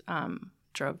and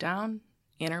drove down,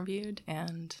 interviewed,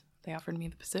 and they offered me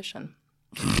the position.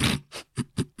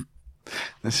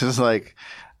 This is like,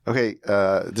 okay,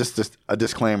 just a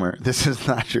disclaimer. This is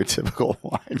not your typical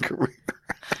wine career.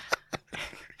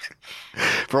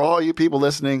 For all you people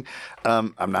listening,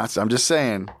 I'm just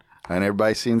saying, and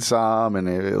everybody's seen some, and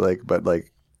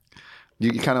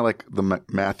you kind of like the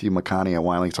Matthew McConaughey at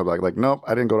Wine Link talk like, nope,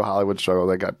 I didn't go to Hollywood struggle.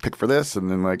 I got picked for this,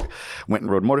 and then like went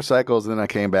and rode motorcycles, and then I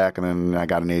came back, and then I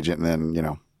got an agent, and then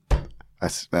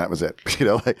that was it. He's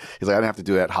like, I didn't have to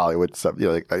do that Hollywood stuff.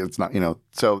 Like it's not,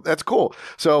 so that's cool.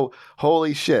 So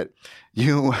holy shit,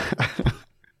 you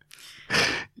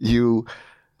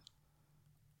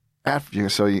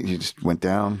just went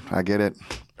down. I get it.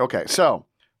 Okay. So,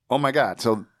 oh my God.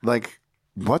 So like,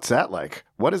 what's that like?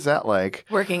 What is that like?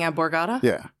 Working at Borgata?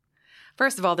 Yeah.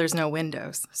 First of all, there's no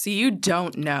windows. So you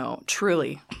don't know,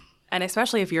 truly. And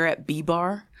especially if you're at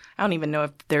B-Bar. I don't even know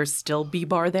if there's still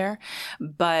B-Bar there,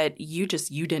 but you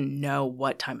didn't know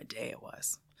what time of day it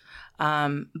was.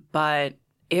 But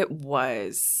it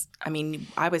was,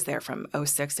 I was there from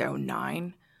 06 to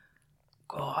 09.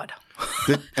 God.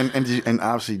 And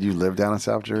obviously you lived down in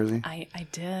South Jersey? I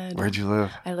did. Where'd you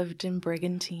live? I lived in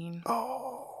Brigantine.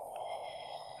 Oh.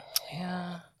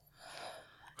 Yeah.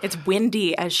 It's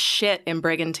windy as shit in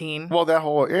Brigantine. Well, that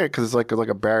whole area, because it's like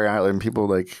a barrier island. People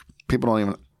don't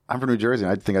even. I'm from New Jersey,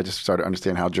 and I think I just started to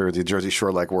understand how Jersey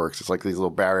Shore works. It's like these little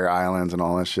barrier islands and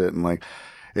all that shit, and like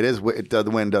the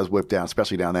wind does whip down,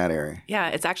 especially down that area. Yeah,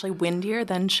 it's actually windier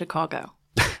than Chicago.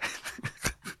 But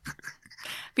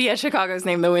yeah, Chicago's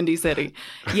named the Windy City.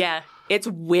 Yeah, it's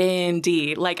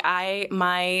windy. Like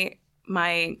my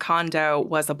condo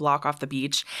was a block off the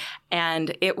beach,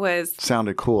 and it was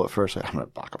sounded cool at first. Like, I'm gonna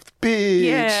block off the beach.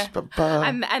 Yeah,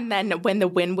 and then when the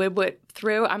wind would whip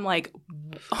through, I'm like,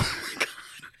 oh my God.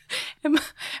 Am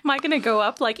I going to go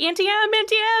up like Auntie M,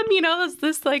 is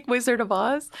this like Wizard of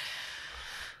Oz?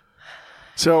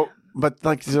 So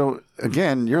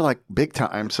again, you're like big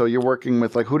time. So you're working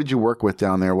with who did you work with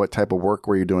down there? What type of work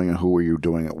were you doing and who were you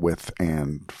doing it with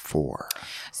and for?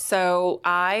 So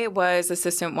I was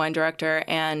assistant wine director,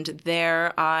 and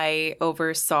there I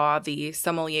oversaw the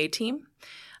sommelier team.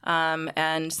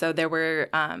 And so there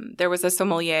was a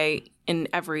sommelier in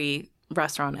every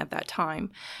restaurant at that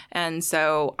time. And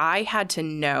so I had to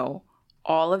know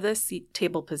all of the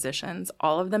table positions,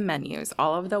 all of the menus,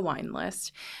 all of the wine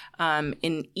list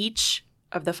in each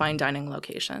of the fine dining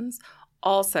locations.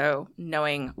 Also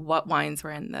knowing what wines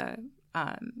were in the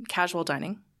casual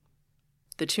dining,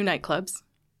 the 2 nightclubs,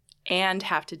 and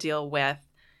have to deal with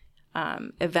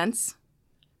events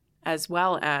as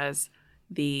well as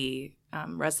the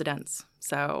residents.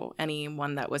 So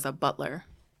anyone that was a butler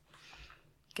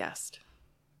guest.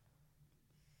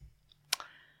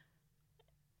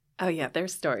 Oh yeah,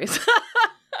 there's stories.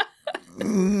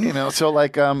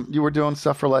 So you were doing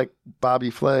stuff for Bobby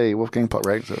Flay, Wolfgang Puck,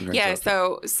 right?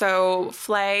 So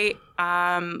Flay,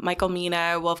 Michael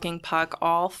Mina, Wolfgang Puck,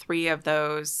 all 3 of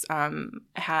those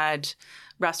had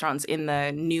restaurants in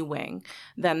the new wing.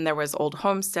 Then there was Old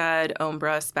Homestead,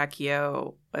 Ombra,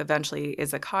 Specchio, eventually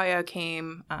Izakaya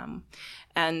came.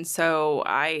 And so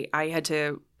I had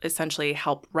to essentially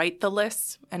help write the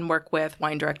lists and work with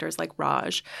wine directors like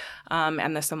Raj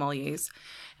and the sommeliers.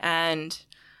 And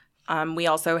we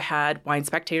also had Wine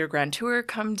Spectator Grand Tour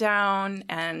come down,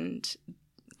 and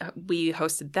we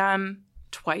hosted them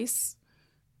twice.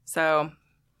 So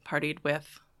partied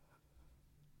with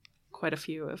quite a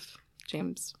few of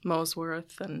James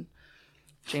Mosworth and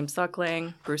James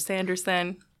Suckling, Bruce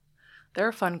Anderson. They're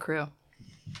a fun crew.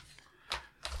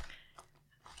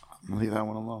 I'll leave that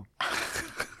one alone.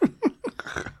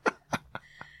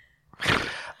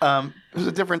 It was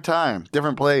a different time,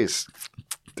 different place,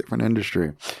 different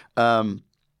industry. Did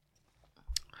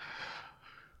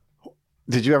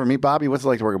you ever meet Bobby? What's it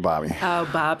like to work with Bobby? Oh,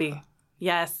 Bobby.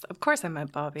 Yes, of course I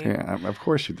met Bobby. Yeah, of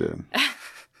course you did.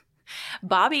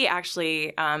 Bobby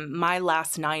actually, my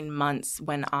last 9 months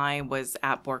when I was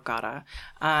at Borgata,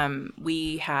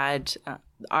 we had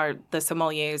the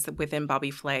sommeliers within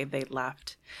Bobby Flay, they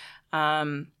left.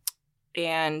 And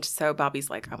so Bobby's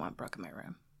like, I want Brooke in my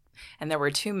room. And there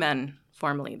were 2 men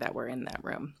formerly that were in that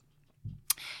room.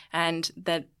 And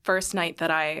the first night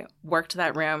that I worked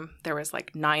that room, there was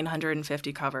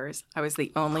 950 covers. I was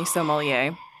the only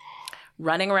sommelier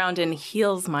running around in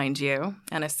heels, mind you,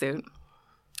 and a suit.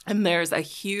 And there's a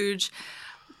huge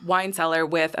wine cellar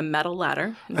with a metal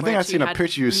ladder. I think I've seen a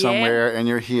picture of you somewhere in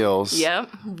your heels. Yep,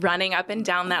 running up and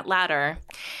down that ladder.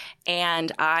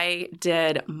 And I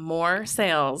did more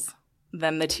sales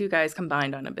than the two guys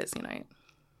combined on a busy night.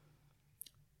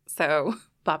 So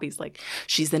Bobby's like,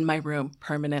 she's in my room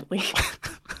permanently.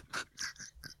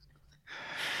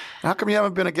 How come you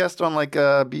haven't been a guest on like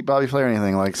Beat Bobby Flay or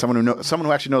anything? Like someone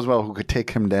who actually knows well who could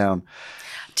take him down.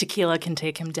 Tequila can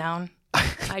take him down.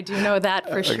 I do know that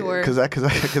for sure. Because I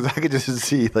could just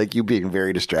see like you being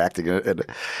very distracting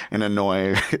and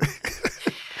annoying.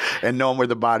 And knowing where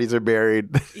the bodies are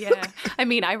buried. Yeah. I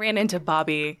mean, I ran into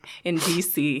Bobby in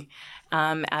D.C.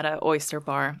 At an oyster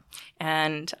bar.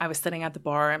 And I was sitting at the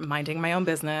bar minding my own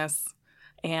business.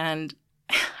 And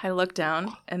I look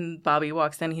down and Bobby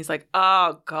walks in. He's like,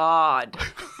 oh, God.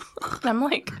 And I'm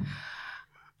like,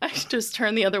 I just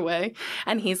turned the other way.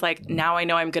 And he's like, now I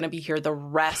know I'm going to be here the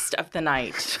rest of the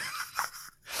night.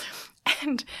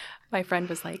 And my friend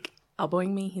was like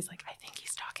elbowing me. He's like, I think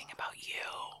he's talking about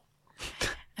you.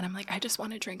 And I'm like, I just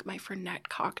want to drink my Fernet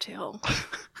cocktail.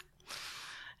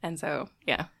 And so,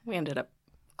 yeah, we ended up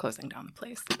closing down the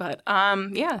place. But,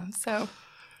 yeah, so.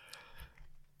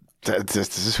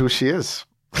 This is who she is.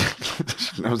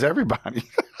 She knows everybody.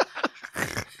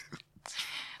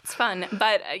 It's fun.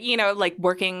 But, like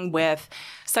working with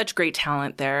such great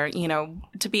talent there,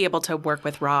 to be able to work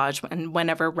with Raj. And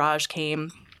whenever Raj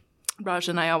came, Raj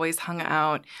and I always hung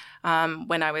out.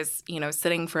 When I was,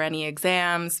 sitting for any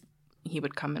exams, he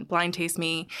would come and blind taste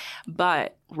me.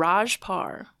 But Raj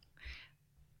Parr,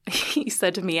 he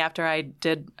said to me after I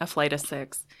did a flight of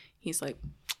 6, he's like,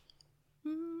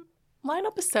 line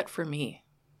up a set for me.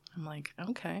 I'm like,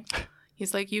 okay.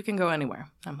 He's like, you can go anywhere.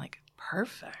 I'm like,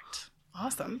 perfect.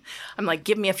 Awesome. I'm like,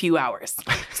 give me a few hours.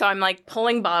 So I'm like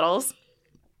pulling bottles.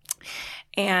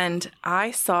 And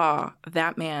I saw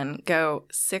that man go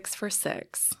 6 for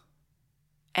 6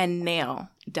 and nail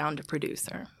down to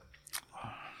producer.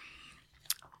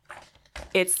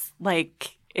 It's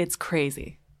like, it's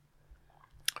crazy.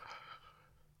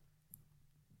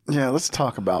 Yeah, let's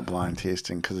talk about blind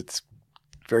tasting because it's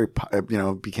very,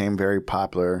 became very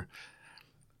popular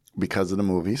because of the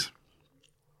movies,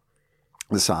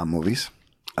 the Sam movies.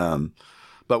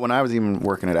 But when I was even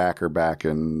working at Acker back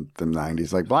in the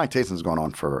 90s, like blind tasting's going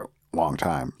on for a long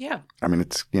time. Yeah. I mean,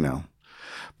 it's,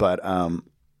 but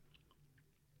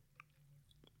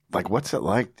like, what's it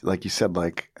like? Like you said,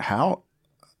 like how,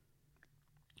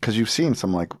 because you've seen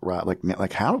some like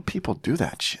how do people do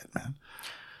that shit, man?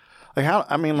 Like how,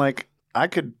 I mean, like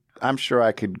I'm sure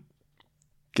I could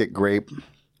get grape,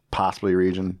 possibly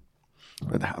region,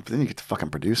 but then you get the fucking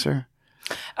producer.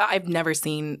 I've never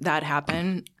seen that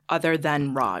happen other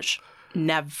than Raj.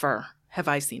 Never have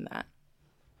I seen that.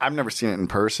 I've never seen it in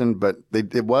person, but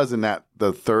it was in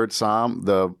the third Psalm,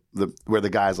 the where the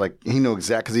guy's like, he knew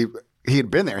exactly, because he had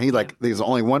been there. There's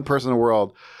only one person in the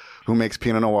world who makes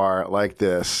Pinot Noir like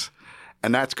this.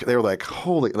 And they were like,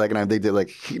 holy, like, and they did like,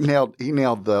 he nailed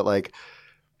the like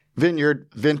vineyard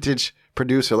vintage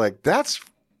producer. Like that's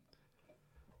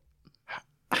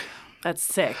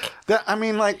sick. I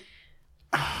mean, like,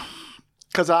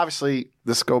 because obviously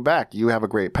this go back, you have a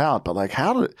great palate, but like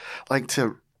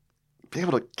to be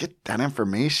able to get that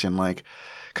information, like,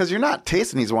 because you're not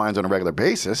tasting these wines on a regular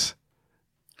basis.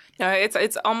 No,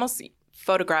 it's almost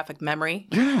photographic memory.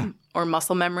 Yeah. Or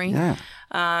muscle memory. Yeah.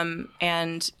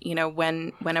 And,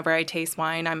 whenever I taste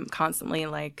wine, I'm constantly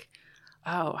like,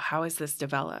 oh, how is this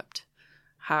developed?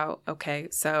 Okay,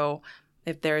 so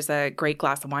if there's a great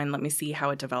glass of wine, let me see how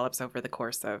it develops over the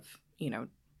course of,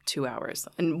 2 hours.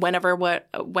 And whenever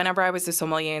I was a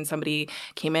sommelier and somebody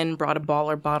came in, brought a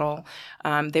baller bottle,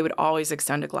 they would always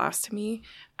extend a glass to me.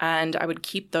 And I would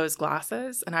keep those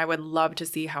glasses and I would love to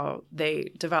see how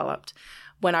they developed.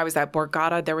 When I was at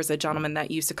Borgata, there was a gentleman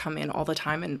that used to come in all the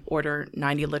time and order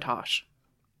 90 Latoche.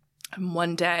 And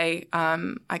one day,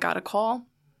 I got a call.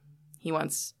 He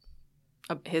wants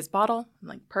his bottle. I'm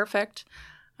like, perfect.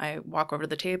 I walk over to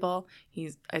the table.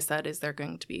 I said, is there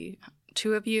going to be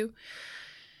 2 of you?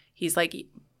 He's like,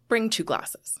 bring 2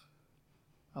 glasses.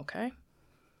 Okay.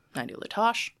 90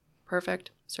 Latoche.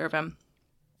 Perfect. Serve him.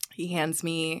 He hands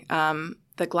me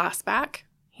the glass back,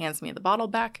 hands me the bottle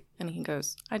back, and he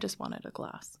goes, I just wanted a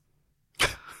glass.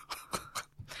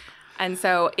 And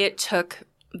so it took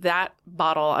that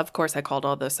bottle. Of course, I called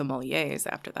all the sommeliers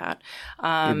after that.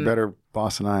 You're better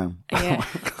boss than I am. Yeah.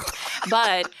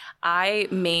 But I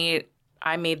made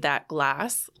that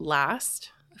glass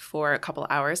last for a couple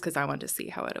hours because I wanted to see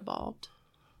how it evolved.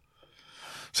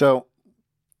 So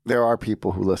there are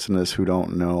people who listen to this who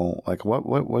don't know, like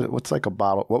what's like a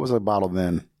bottle. What was a bottle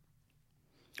then?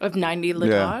 Of 90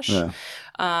 Ladosh? Yeah.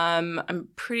 I'm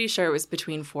pretty sure it was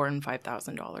between $4,000 and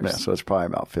 $5,000. Yeah, so it's probably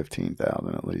about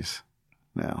 15,000 at least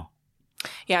now.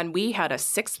 Yeah, and we had a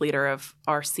 6-liter of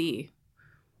RC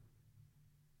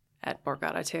at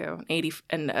Borgata too,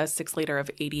 and a 6-liter of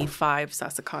 85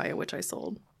 Sassicaia, which I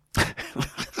sold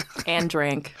and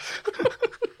drank.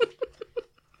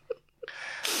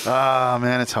 Oh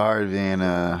man, it's hard being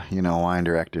a wine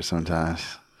director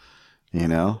sometimes. You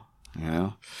know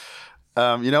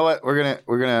what? We're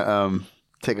gonna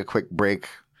take a quick break,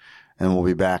 and we'll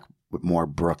be back with more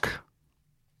Brooke.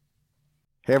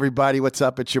 Hey everybody, what's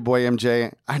up? It's your boy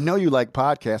MJ. I know you like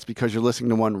podcasts because you're listening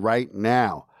to one right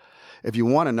now. If you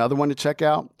want another one to check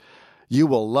out, you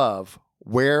will love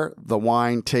Where the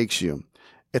Wine Takes You.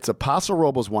 It's a Paso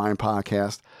Robles wine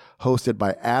podcast hosted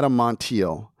by Adam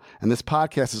Montiel, and this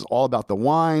podcast is all about the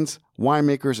wines,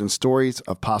 winemakers, and stories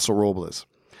of Paso Robles.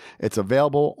 It's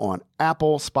available on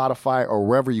Apple, Spotify, or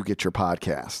wherever you get your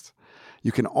podcasts.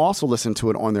 You can also listen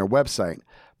to it on their website,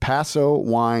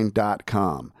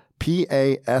 pasowine.com,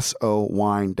 PASO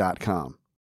wine.com.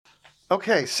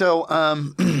 Okay, so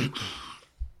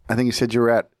I think you said you were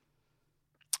at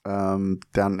down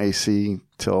in AC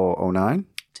till 09?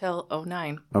 Till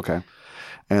 09. Okay.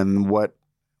 And what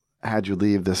had you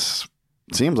leave this?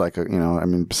 Seems like,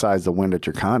 besides the wind at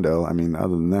your condo, other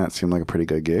than that, it seemed like a pretty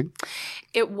good gig.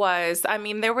 It was.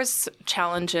 There was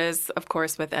challenges, of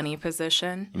course, with any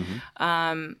position.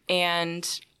 Mm-hmm.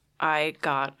 And I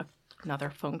got another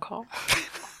phone call.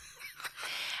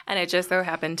 And it just so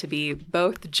happened to be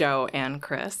both Joe and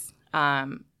Chris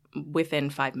within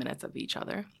 5 minutes of each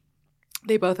other.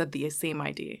 They both had the same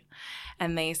ID.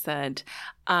 And they said,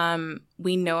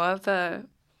 we know of a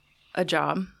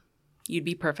job. You'd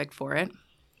be perfect for it.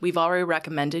 We've already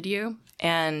recommended you,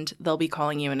 and they'll be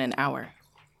calling you in an hour.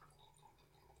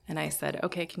 And I said,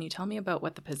 okay, can you tell me about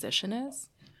what the position is?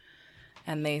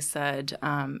 And they said,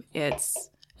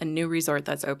 it's a new resort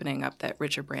that's opening up that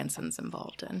Richard Branson's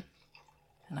involved in.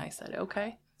 And I said,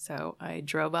 okay. So I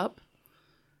drove up,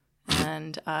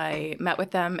 and I met with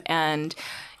them. And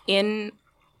in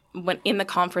the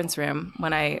conference room,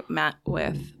 when I met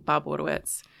with Bob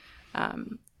Wodowitz,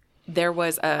 there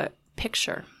was a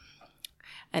picture,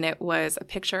 and it was a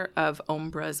picture of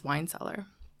Ombra's wine cellar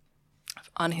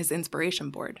on his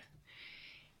inspiration board.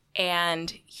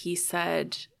 And he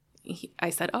said, I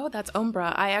said, oh, that's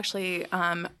Ombra. I actually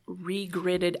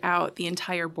re-gridded out the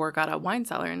entire Borgata wine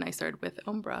cellar, and I started with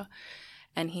Ombra.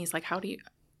 And he's like,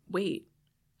 wait,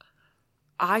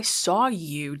 I saw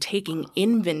you taking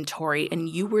inventory, and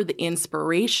you were the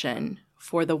inspiration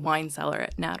for the wine cellar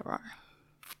at Natarar.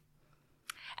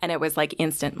 And it was like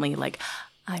instantly like,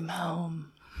 I'm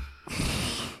home.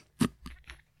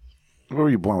 Were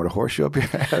you born with a horseshoe up your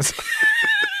ass?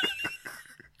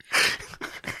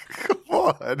 Come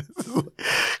on.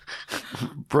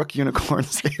 Brooke Unicorn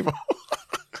Sabel.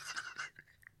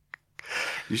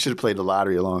 You should have played the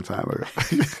lottery a long time ago.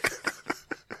 I'm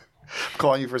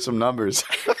calling you for some numbers.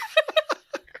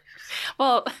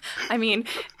 Well,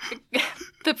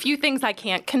 the few things I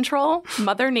can't control,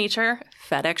 Mother Nature,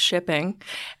 FedEx shipping,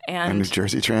 and New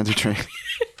Jersey Transit train.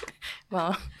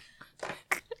 Well,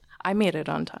 I made it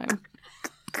on time.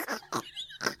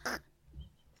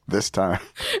 This time.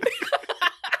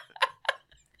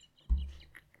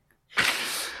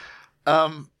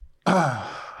 Oh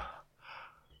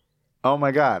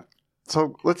my God.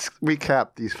 So let's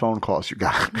recap these phone calls you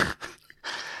got.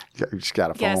 You just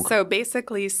got a phone call. So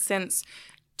basically since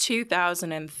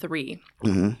 2003,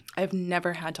 mm-hmm. I've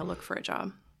never had to look for a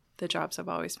job. The jobs have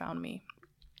always found me.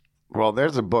 Well,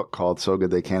 there's a book called So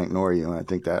Good They Can't Ignore You, and I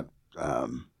think that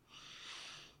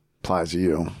applies to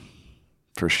you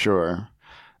for sure.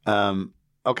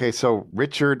 Okay, so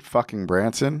Richard fucking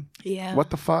Branson? Yeah. What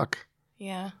the fuck?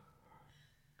 Yeah.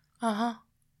 Uh-huh.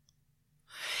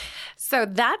 So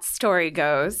that story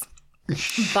goes,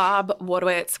 Bob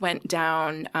Wodowitz went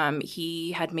down.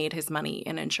 He had made his money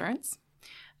in insurance.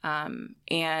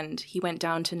 And he went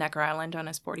down to Necker Island on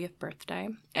his 40th birthday,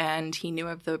 and he knew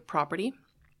of the property.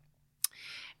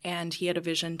 And he had a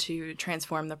vision to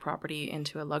transform the property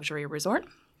into a luxury resort.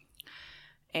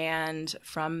 And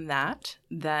from that,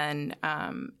 then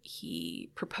he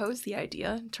proposed the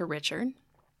idea to Richard.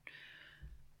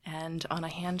 And on a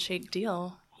handshake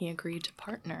deal, he agreed to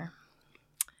partner.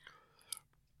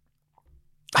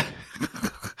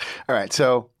 All right,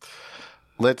 so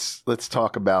let's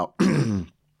talk about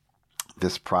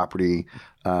this property,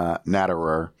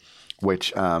 Natarar,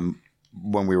 which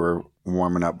when we were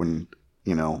warming up, when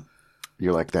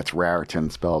you're like, that's Raritan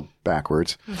spelled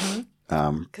backwards. Mm-hmm.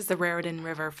 Because the Raritan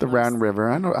River The flows. Raritan River.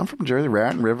 I know. I'm from Jersey.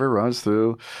 Raritan River runs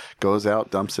through, goes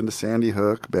out, dumps into Sandy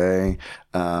Hook Bay,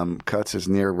 cuts is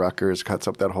near Rutgers, cuts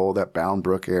up that whole Bound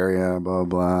Brook area. Blah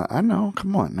blah. I know.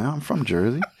 Come on, now I'm from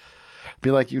Jersey.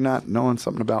 Be like you not knowing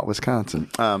something about Wisconsin.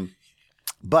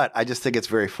 But I just think it's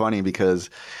very funny because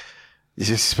you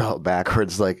just spell it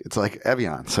backwards. It's like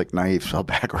Evian. It's like naive spelled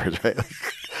backwards, right?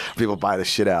 People buy the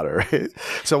shit out of it, right?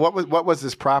 So what was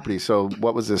this property? So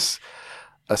what was this?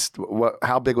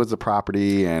 How big was the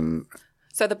property? And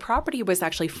so the property was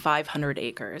actually 500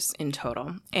 acres in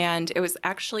total, and it was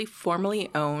actually formerly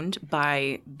owned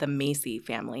by the Macy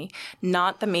family,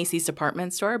 not the Macy's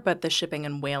department store, but the shipping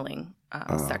and whaling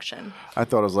section. I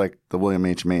thought it was like the William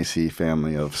H. Macy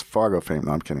family of Fargo fame.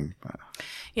 No, I'm kidding.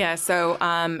 Yeah, so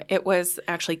it was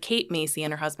actually Kate Macy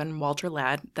and her husband Walter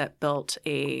Ladd that built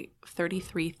a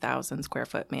 33,000 square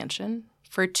foot mansion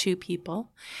for two people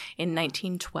in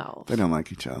 1912. They don't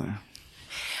like each other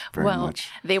very much.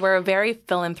 They were a very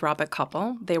philanthropic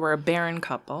couple. They were a barren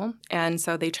couple. And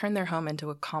so they turned their home into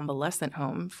a convalescent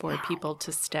home for people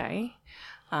to stay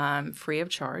free of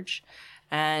charge.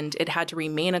 And it had to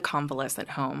remain a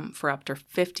convalescent home for up to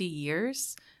 50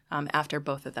 years after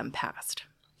both of them passed.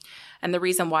 And the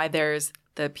reason why there's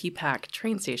the PPAC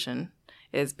train station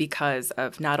is because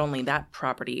of not only that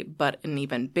property, but an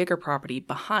even bigger property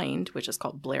behind, which is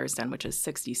called Blairsden, which is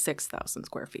 66,000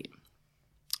 square feet.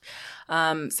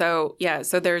 So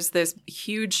there's this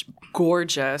huge,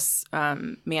 gorgeous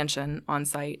mansion on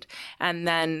site. And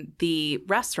then the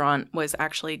restaurant was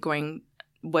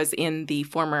in the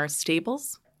former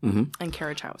stables and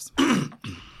carriage house.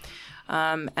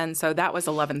 And so that was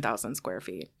 11,000 square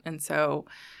feet. And so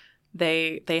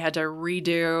they had to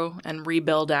redo and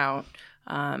rebuild out.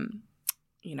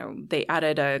 They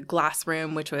added a glass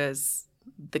room, which was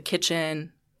the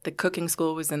kitchen. The cooking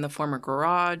school was in the former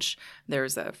garage.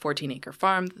 There's a 14-acre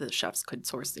farm that the chefs could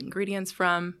source ingredients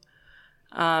from.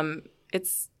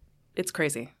 It's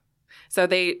crazy. So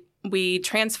we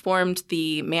transformed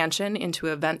the mansion into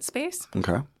an event space.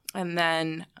 Okay. And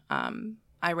then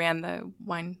I ran the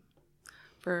wine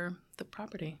for the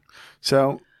property.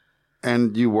 So...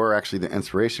 And you were actually the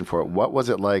inspiration for it. What was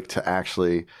it like to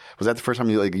actually? Was that the first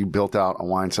time you built out a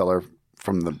wine cellar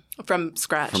from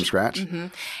scratch? From scratch. Mm-hmm.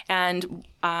 And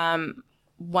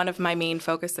one of my main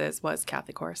focuses was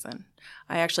Kathy Corson.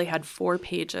 I actually had 4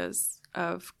 pages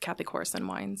of Kathy Corson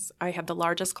wines. I have the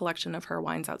largest collection of her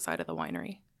wines outside of the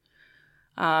winery.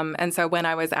 And so when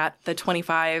I was at the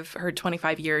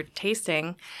 25-year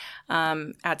tasting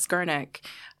at Skurnik,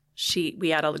 we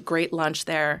had a great lunch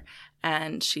there.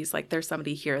 And she's like, there's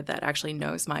somebody here that actually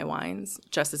knows my wines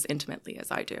just as intimately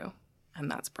as I do. And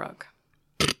that's Brooke.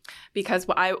 Because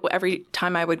every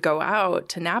time I would go out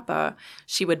to Napa,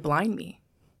 she would blind me.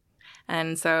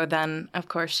 And so then, of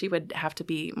course, she would have to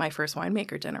be my first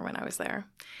winemaker dinner when I was there.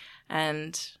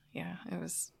 And yeah, it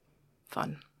was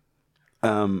fun.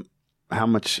 How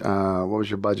much, what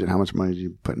was your budget? How much money did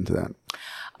you put into that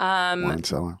wine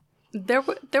cellar? There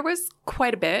was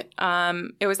quite a bit.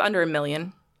 It was under $1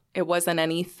 million. It wasn't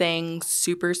anything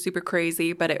super, super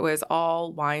crazy, but it was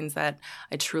all wines that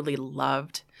I truly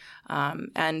loved.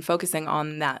 And focusing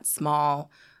on that small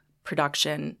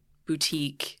production,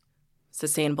 boutique,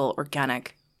 sustainable,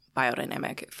 organic,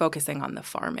 biodynamic, focusing on the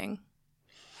farming.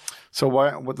 So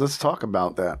let's talk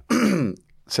about that.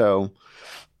 So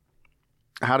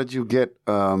how did you get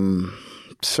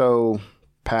so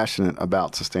passionate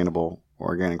about sustainable,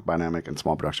 organic, biodynamic, and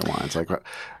small production wines?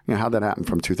 How'd that happen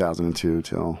from 2002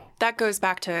 till? That goes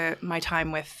back to my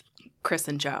time with Chris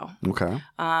and Joe. Okay.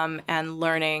 And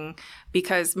learning,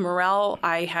 because Morel,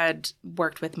 I had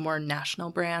worked with more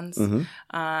national brands.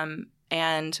 Mm-hmm.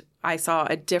 And I saw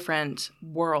a different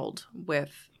world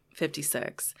with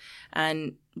 56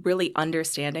 and really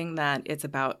understanding that it's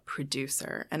about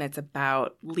producer and it's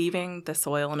about leaving the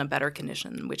soil in a better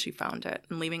condition in which you found it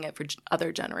and leaving it for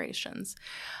other generations.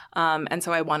 And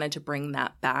so I wanted to bring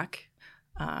that back.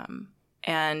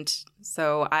 And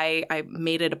so I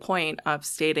made it a point of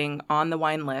stating on the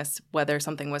wine list whether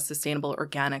something was sustainable,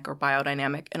 organic, or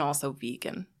biodynamic, and also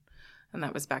vegan. And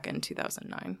that was back in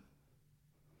 2009.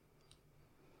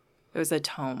 It was a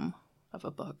tome of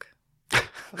a book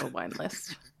of a wine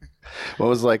list. What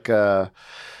was what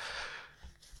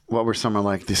were some of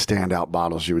the standout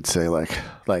bottles you would say, like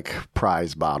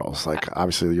prize bottles?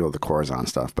 Obviously the Corazon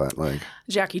stuff, but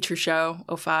Jackie Truchot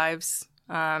 05s.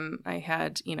 I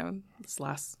had, this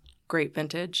last great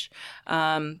vintage.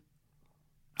 There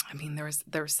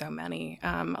were so many.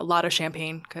 A lot of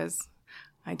champagne because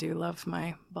I do love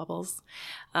my bubbles.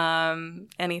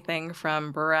 Anything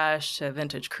from Baresh to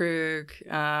Vintage Krug.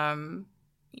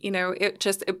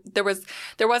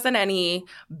 There wasn't any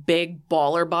big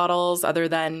baller bottles other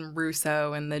than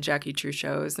Rousseau and the Jackie True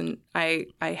shows. And I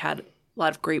had a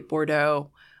lot of great Bordeaux,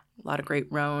 a lot of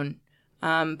great Rhone.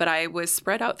 But I was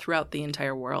spread out throughout the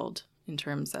entire world in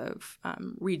terms of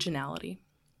regionality.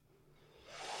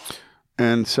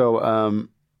 And so,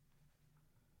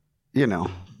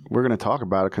 we're going to talk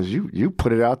about it because you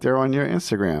put it out there on your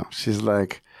Instagram. She's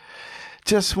like,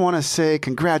 just want to say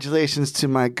congratulations to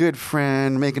my good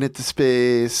friend making it to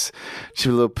space. She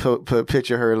a little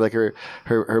picture her like her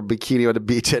bikini on the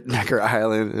beach at Necker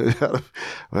Island.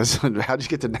 How'd you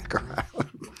get to Necker Island?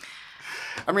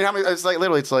 I mean, it's like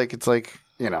literally, it's like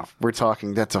we're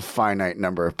talking. That's a finite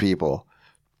number of people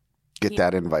get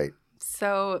that invite.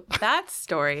 So that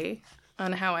story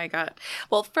on how I got.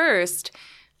 Well, first,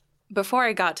 before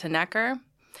I got to Necker,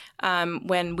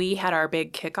 when we had our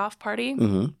big kickoff party.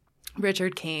 Mm-hmm.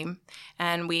 Richard came,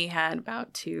 and we had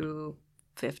about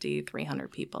 250,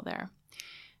 300 people there.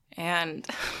 And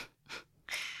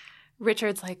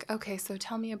Richard's like, okay, so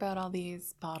tell me about all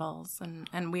these bottles.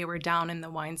 And we were down in the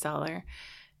wine cellar,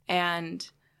 and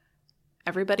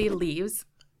everybody leaves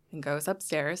and goes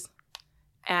upstairs,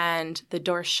 and the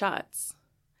door shuts.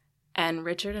 And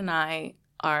Richard and I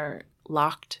are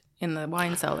locked in the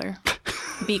wine cellar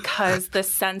because the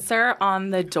sensor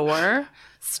on the door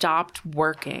stopped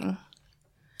working.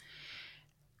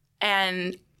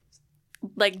 And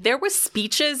like there was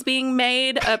speeches being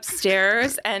made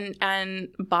upstairs, and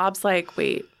Bob's like,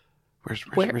 wait, where's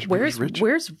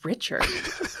Richard?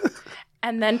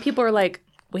 And then people are like,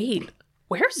 wait,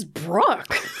 where's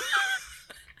Brooke?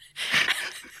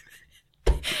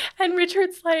 And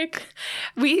Richard's like,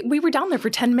 we were down there for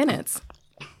 10 minutes.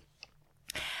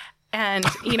 And,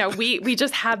 we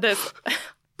just had this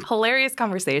hilarious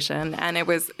conversation. And it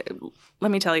was, let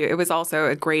me tell you, it was also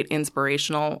a great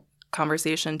inspirational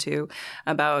conversation, too,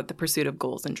 about the pursuit of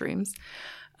goals and dreams.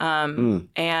 And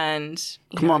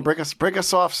come on, break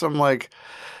us off some like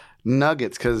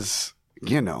nuggets because,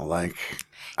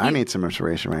 I need some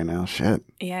inspiration right now. Shit.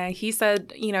 Yeah, he said,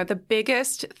 the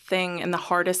biggest thing and the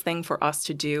hardest thing for us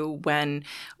to do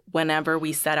whenever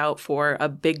we set out for a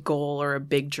big goal or a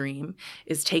big dream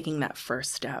is taking that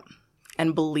first step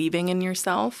and believing in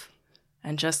yourself,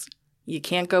 and just you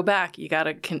can't go back. You got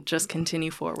to just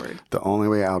continue forward. The only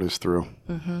way out is through.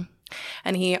 Mm-hmm.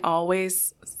 And he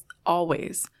always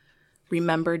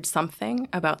remembered something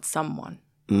about someone,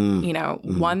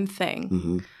 one thing.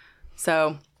 Mm-hmm.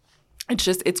 So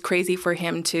it's crazy for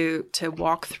him to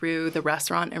walk through the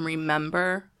restaurant and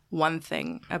remember one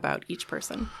thing about each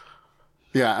person.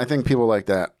 Yeah, I think people like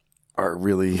that are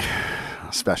really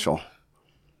special.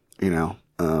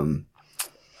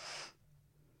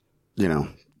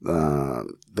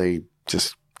 They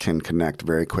just can connect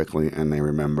very quickly and they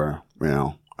remember,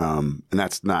 and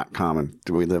that's not common.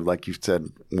 Do we live, like you said,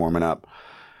 warming up,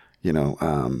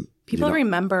 people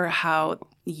remember how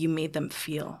you made them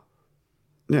feel.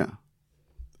 Yeah.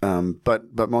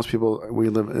 But most people, we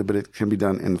live, but it can be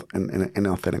done in an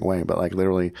authentic way. But like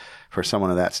literally for someone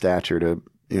of that stature to,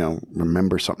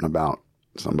 remember something about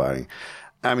somebody.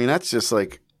 I mean, that's just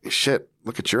like, shit,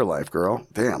 look at your life, girl.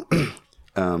 Damn.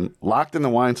 Locked in the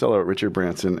wine cellar at Richard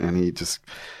Branson, and he just,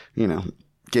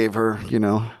 gave her,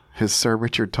 his Sir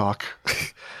Richard talk.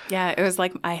 Yeah, it was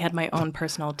like I had my own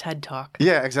personal TED talk.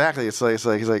 Yeah, exactly. It's like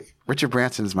he's like, Richard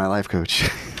Branson is my life coach.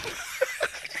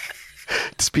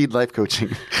 Speed life coaching.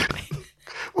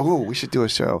 Oh, we should do a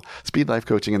show. Speed life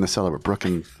coaching in the cellar with Brooke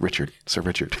and Richard, Sir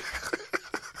Richard.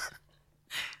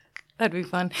 That'd be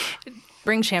fun.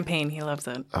 Bring champagne. He loves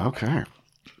it. Okay.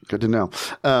 Good to know.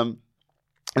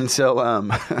 And so,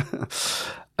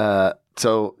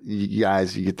 so you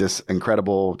guys, you get this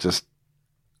incredible just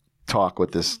talk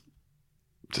with this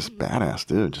just badass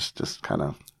dude. Just kind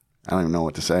of, I don't even know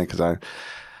what to say because I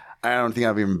don't think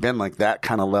I've even been like that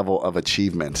kind of level of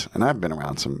achievement. And I've been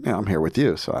around some, I'm here with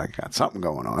you, so I got something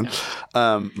going on.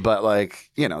 But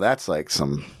like, that's like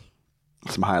some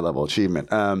high level achievement.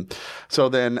 So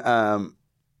then,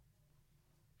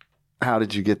 how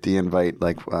did you get the invite?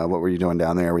 Like, what were you doing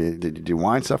down there? Did you do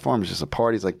wine stuff for him? It was just a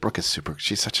party? It's like, Brooke is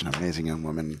she's such an amazing young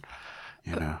woman,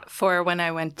 For when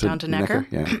I went down to Necker?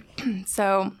 Yeah.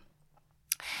 So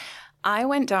I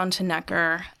went down to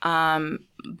Necker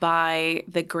by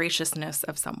the graciousness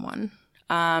of someone.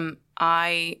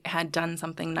 I had done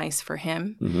something nice for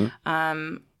him.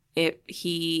 Mm-hmm.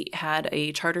 He had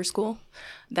a charter school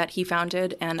that he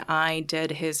founded, and I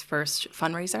did his first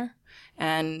fundraiser.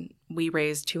 And we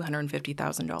raised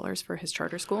 $250,000 for his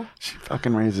charter school. She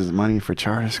fucking raises money for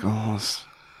charter schools.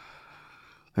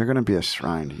 They're going to be a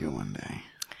shrine to you one day.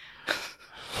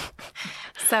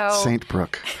 So Saint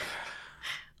Brooke.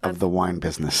 of the wine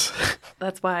business.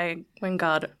 That's why when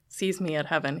God sees me at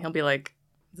heaven, he'll be like,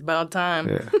 it's about time.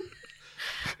 Yeah.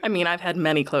 I mean, I've had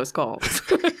many close calls.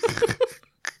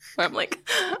 Where I'm like,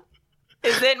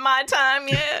 is it my time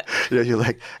yet? Yeah, you're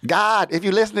like, God, if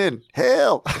you're listening,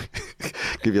 help.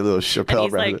 Give you a little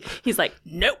Chappelle. And he's like,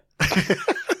 nope.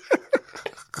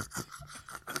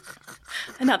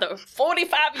 Another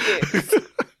 45 years.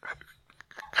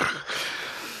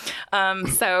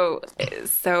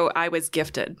 So I was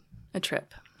gifted a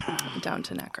trip down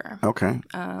to Necker. Okay.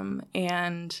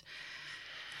 And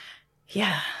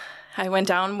yeah, I went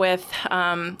down with,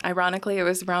 ironically, it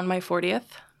was around my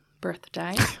 40th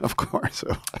birthday. Of course.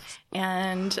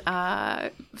 And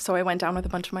so I went down with a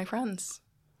bunch of my friends.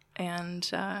 And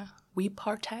we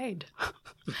partayed.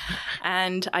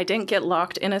 And I didn't get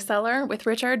locked in a cellar with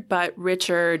Richard, but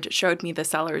Richard showed me the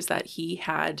cellars that he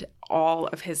had all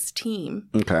of his team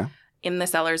in the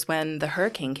cellars when the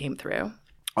hurricane came through.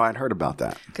 Oh, I'd heard about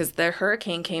that. Because the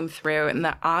hurricane came through, and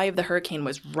the eye of the hurricane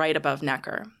was right above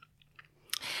Necker.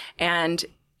 And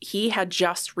he had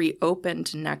just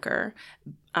reopened Necker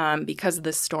because of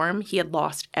the storm. He had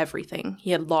lost everything.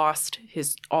 He had lost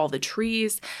all the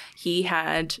trees.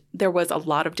 There was a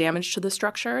lot of damage to the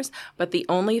structures, but the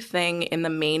only thing in the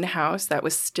main house that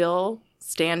was still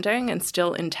standing and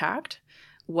still intact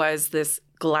was this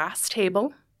glass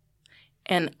table,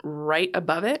 and right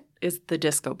above it is the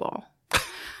disco ball.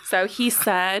 So he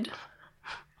said,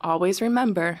 always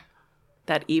remember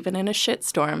that even in a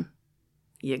shitstorm,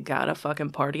 you gotta fucking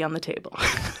party on the table.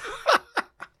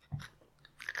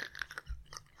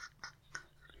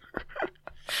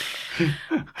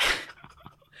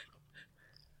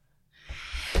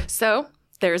 So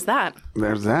there's that.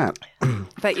 There's that.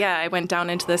 But yeah, I went down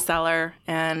into the cellar,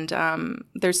 and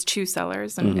there's 2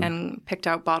 cellars, and picked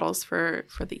out bottles for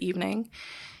the evening.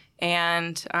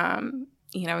 And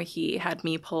he had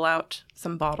me pull out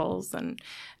some bottles, and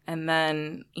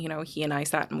then he and I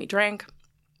sat and we drank.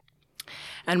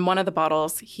 And one of the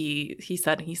bottles, he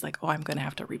said, he's like, oh, I'm going to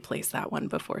have to replace that one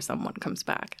before someone comes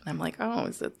back. And I'm like, oh,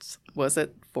 was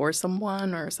it for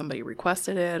someone, or somebody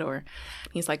requested it? Or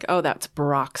he's like, oh, that's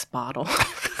Brock's bottle.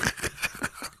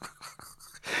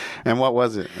 And what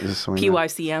was it?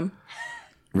 PYCM.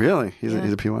 Really? He's a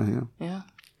PYCM? Yeah.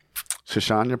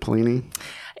 Shoshana Pellini?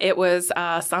 It was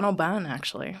San Oban,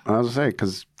 actually. I was going to say,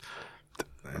 because,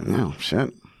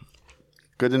 shit.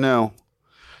 Good to know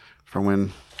for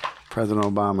when President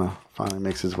Obama finally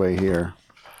makes his way here.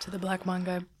 To the Black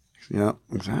Manga. Yep,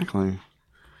 exactly.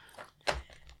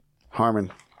 Harmon,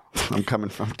 I'm coming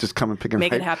picking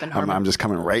Make it happen, Harmon. I'm just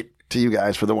coming right to you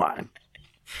guys for the wine.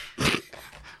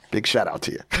 Big shout out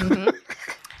to you. Mm-hmm.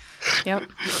 Yep.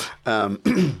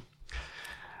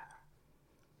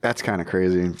 That's kind of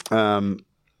crazy.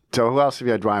 So who else have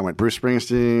you had wine with? Bruce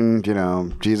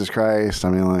Springsteen, Jesus Christ.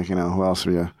 I mean, who else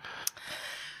have you?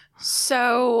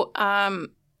 So,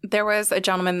 there was a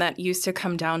gentleman that used to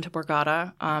come down to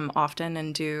Borgata often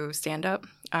and do stand-up,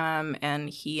 and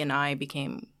he and I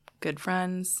became good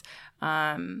friends.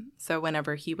 So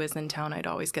whenever he was in town, I'd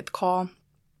always get the call.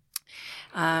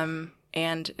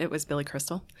 And it was Billy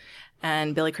Crystal.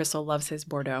 And Billy Crystal loves his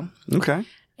Bordeaux. Okay.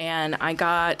 And I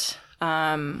got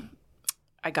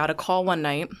a call one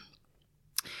night,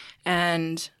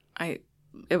 and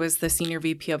it was the senior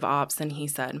VP of Ops, and he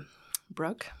said,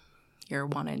 Brooke, you're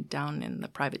wanted down in the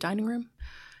private dining room,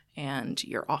 and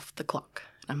you're off the clock.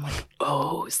 And I'm like,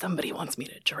 oh, somebody wants me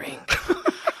to drink.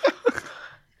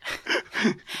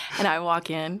 And I walk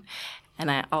in, and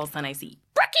all of a sudden I see,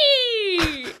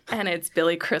 Brookie! And it's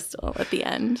Billy Crystal at the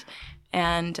end.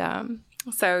 And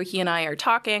so he and I are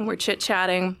talking, we're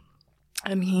chit-chatting,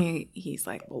 and he's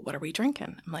like, well, what are we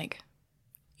drinking? I'm like,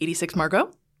 86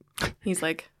 Margaux? He's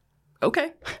like,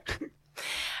 okay.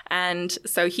 And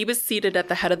so he was seated at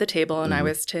the head of the table, and I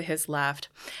was to his left.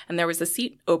 And there was a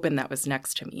seat open that was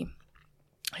next to me.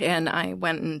 And I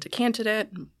went and decanted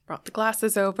it and brought the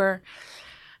glasses over.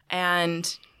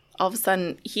 And all of a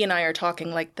sudden, he and I are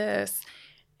talking like this.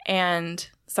 And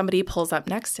somebody pulls up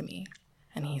next to me.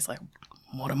 And he's like,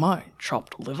 what am I,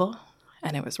 chopped liver?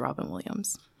 And it was Robin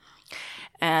Williams.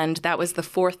 And that was the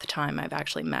 4th time I've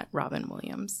actually met Robin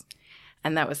Williams.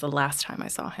 And that was the last time I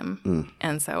saw him.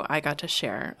 And so I got to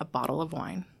share a bottle of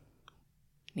wine,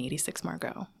 an 86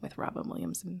 Margaux, with Robin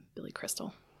Williams and Billy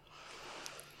Crystal.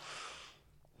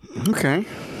 Okay.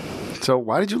 So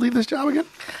why did you leave this job again?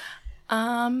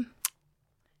 I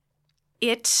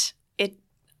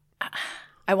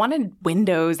wanted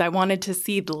windows. I wanted to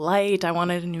see the light. I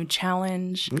wanted a new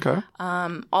challenge. Okay.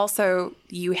 Also,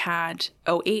 you had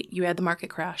 2008, you had the market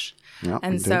crash. Yeah,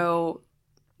 and so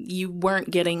you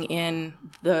weren't getting in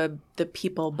the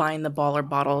people buying the baller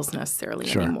bottles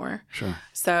necessarily anymore. Sure.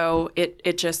 So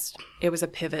it was a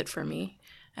pivot for me,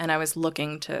 and I was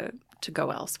looking to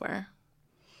go elsewhere.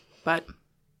 But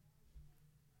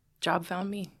job found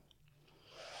me.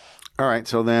 All right.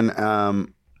 So then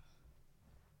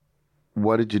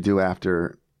what did you do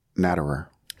after Natterer?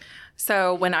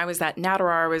 So when I was at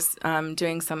Natterer, I was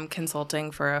doing some consulting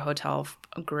for a hotel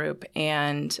group,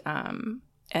 and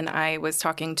I was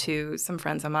talking to some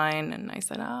friends of mine, and I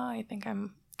said, "Oh, I think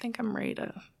I'm ready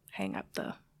to hang up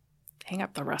the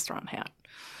restaurant hat.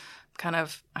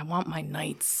 I want my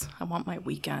nights. I want my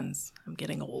weekends. I'm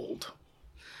getting old."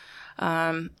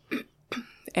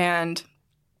 And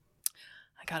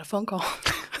I got a phone call.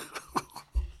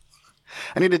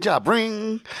 I need a job.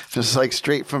 Ring. Just like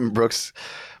straight from Brooke's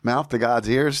mouth to God's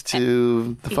ears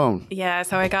to the phone. Yeah.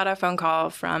 So I got a phone call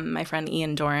from my friend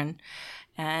Ian Doran,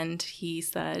 and he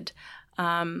said,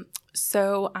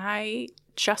 so I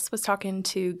just was talking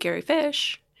to Gary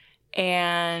Fish,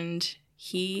 and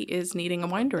he is needing a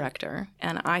wine director,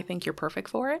 and I think you're perfect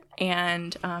for it.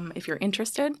 And if you're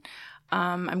interested,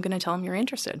 I'm going to tell him you're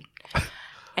interested.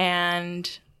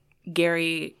 And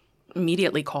Gary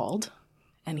immediately called,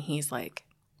 and he's like,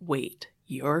 wait,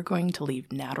 you're going to leave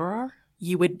Natterer?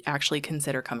 You would actually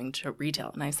consider coming to retail.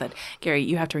 And I said, Gary,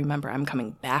 you have to remember I'm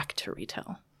coming back to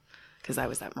retail because I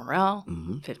was at Morel,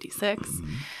 56.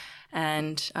 Mm-hmm.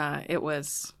 And it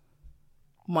was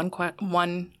one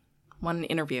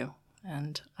interview,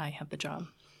 and I had the job.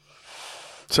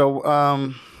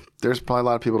 So there's probably a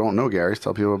lot of people who don't know Gary's.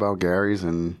 Tell people about Gary's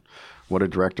and what a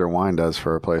director of wine does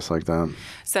for a place like that.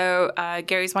 So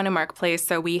Gary's Wine and Marketplace,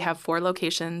 so we have 4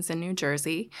 locations in New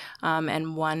Jersey,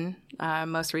 and one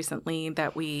most recently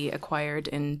that we acquired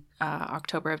in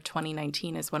October of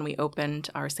 2019 is when we opened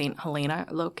our St. Helena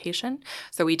location.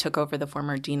 So we took over the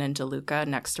former Dean and DeLuca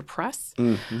next to Press.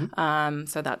 Mm-hmm.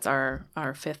 So that's our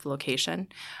 5th location.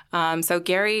 So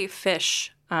Gary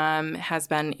Fish has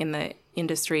been in the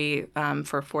industry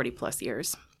for 40 plus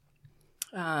years.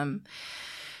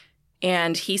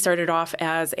 And he started off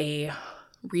as a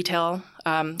retail,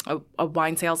 a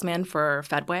wine salesman for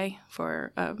Fedway,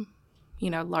 for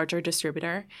larger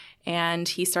distributor. And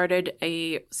he started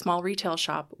a small retail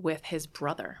shop with his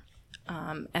brother,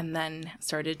 and then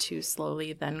started to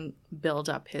slowly then build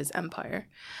up his empire.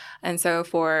 And so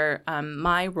for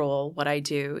my role, what I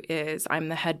do is I'm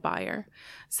the head buyer.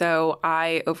 So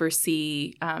I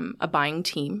oversee a buying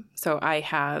team. So I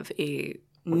have a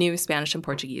new Spanish and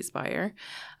Portuguese buyer.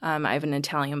 I have an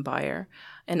Italian buyer,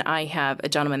 and I have a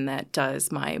gentleman that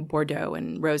does my Bordeaux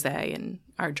and Rosé and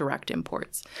our direct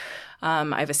imports.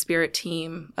 I have a spirit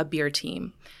team, a beer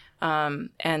team,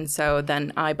 and so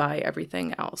then I buy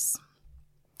everything else.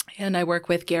 And I work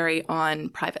with Gary on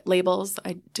private labels.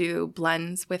 I do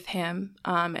blends with him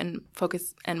and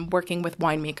focus and working with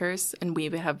winemakers, and we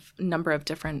have a number of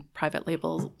different private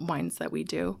label wines that we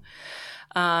do.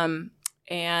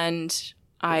 And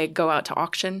I go out to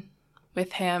auction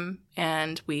with him,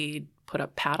 and we put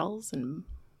up paddles and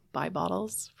buy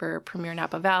bottles for Premier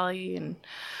Napa Valley and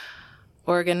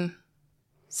Oregon,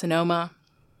 Sonoma.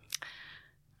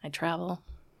 I travel.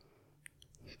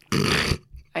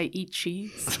 I eat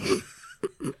cheese.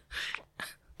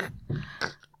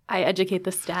 I educate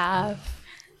the staff.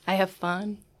 I have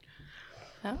fun.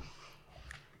 Yeah.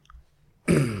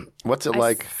 What's it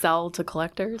like? Sell to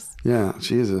collectors. Yeah,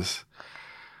 Jesus.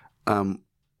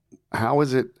 How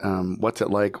is it, what's it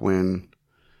like when,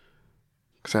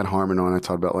 because I had Harmon on, I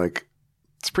talked about like,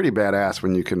 it's pretty badass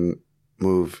when you can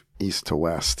move east to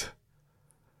west.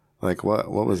 Like what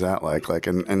was that like? Like,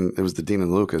 and it was the Dean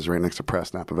and Lucas right next to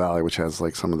Press Napa Valley, which has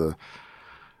like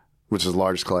which is the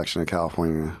largest collection in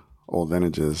California, old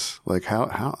vintages. Like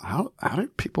how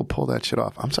did people pull that shit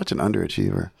off? I'm such an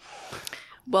underachiever.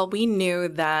 Well, we knew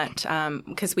that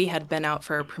because we had been out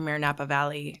for Premier Napa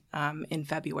Valley in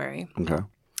February. Okay.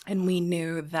 And we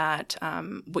knew that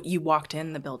you walked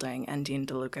in the building and Dean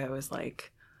DeLuca was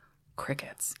like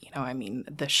crickets.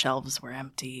 The shelves were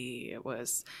empty.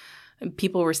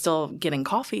 People were still getting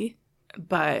coffee,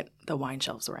 but the wine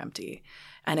shelves were empty.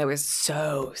 And it was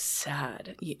so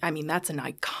sad. That's an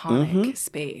iconic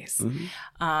space.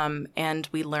 Mm-hmm. And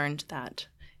we learned that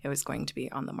it was going to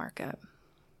be on the market.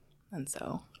 And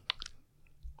so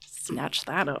snatch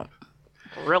that up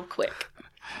real quick.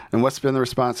 And what's been the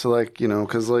response to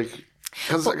because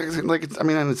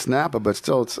it's Napa, but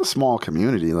still it's a small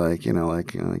community.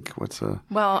 What's a...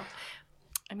 Well,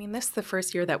 this is the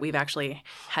first year that we've actually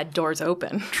had doors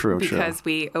open. True, because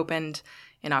we opened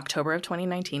in October of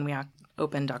 2019. We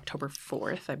opened October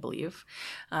 4th, I believe.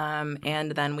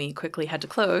 And then we quickly had to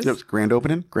close. It was grand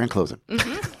opening, grand closing.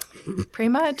 Pretty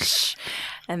much.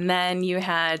 And then you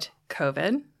had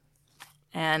COVID.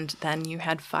 And then you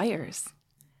had fires.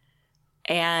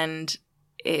 And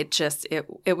it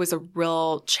was a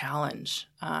real challenge.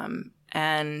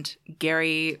 And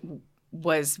Gary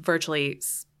was virtually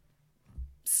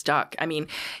stuck. I mean,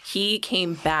 he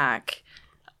came back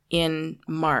in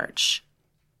March,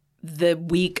 the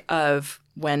week of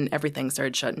when everything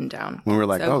started shutting down. When we were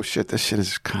like, oh shit, this shit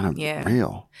is kind of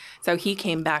real. So he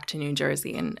came back to New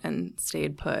Jersey and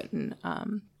stayed put. And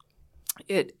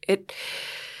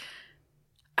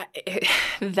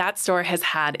that store has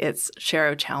had its share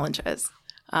of challenges.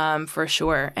 For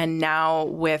sure. And now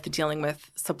with dealing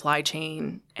with supply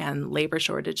chain and labor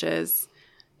shortages,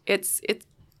 it's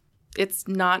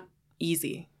not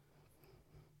easy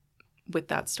with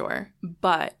that store,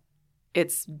 but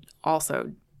it's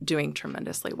also doing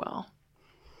tremendously well.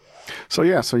 So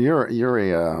you're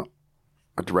a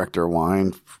director of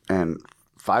wine and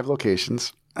 5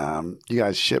 locations. You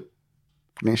guys ship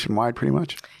nationwide pretty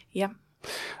much? Yeah.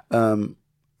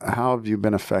 How have you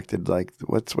been affected? Like,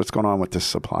 what's going on with this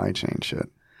supply chain shit?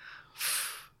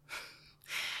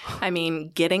 I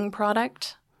mean, getting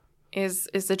product is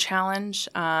a challenge.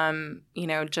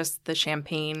 Just the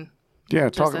champagne. Yeah,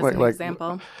 talk as an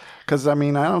example. Because I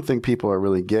mean, I don't think people are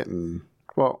really getting.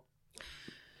 Well,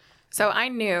 so I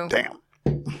knew. Damn.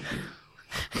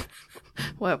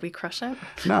 What, we crush it?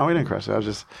 No, we didn't crush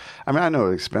it. I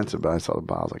know it's expensive, but I saw the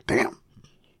bottle. I was like, damn,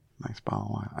 nice bottle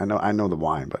of wine. I know the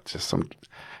wine, but just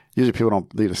usually people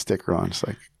don't leave a sticker on. It's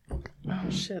like, oh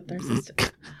shit, there's a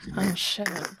sticker. Oh shit.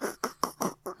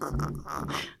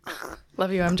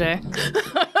 Love you, MJ.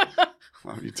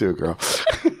 Love you too, girl.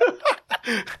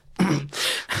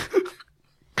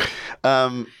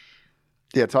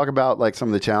 Talk about like some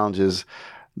of the challenges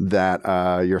that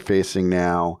you're facing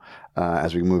now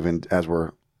as we move in, as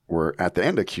we're at the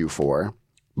end of Q4,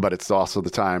 but it's also the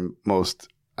time most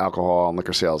alcohol and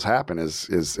liquor sales happen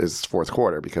is fourth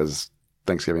quarter, because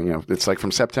Thanksgiving, it's like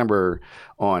from September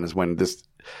on is when this,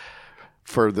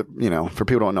 for people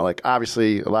who don't know, like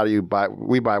obviously a lot of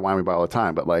we buy wine, we buy all the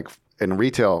time, but like in a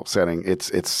retail setting,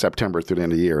 it's September through the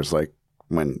end of the year is like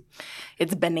when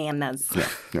it's bananas.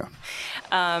 Yeah.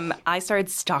 I started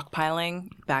stockpiling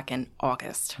back in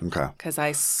August. Okay. Because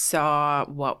I saw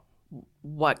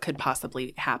what could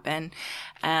possibly happen.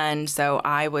 And so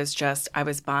I was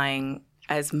buying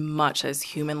as much as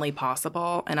humanly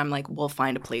possible. And I'm like, we'll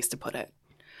find a place to put it.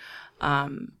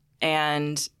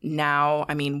 And now,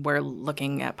 I mean, we're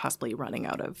looking at possibly running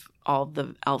out of all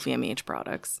the LVMH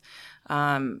products.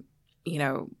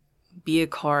 Be a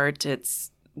cart,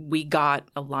 we got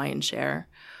a lion's share.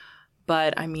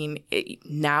 But I mean,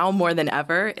 now more than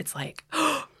ever, it's like,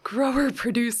 grower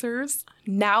producers,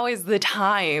 now is the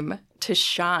time to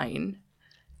shine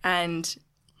and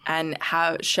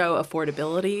show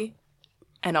affordability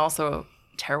and also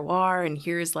terroir. And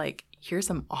here's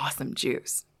some awesome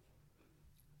juice.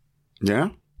 Yeah.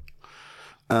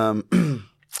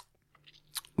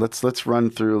 Let's run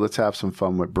through. Let's have some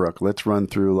fun with Brooke. Let's run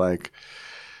through like.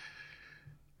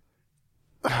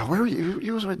 Where were you?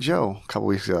 You was with Joe a couple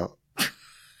weeks ago.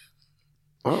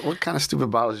 What kind of stupid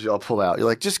bottles did y'all pull out? You're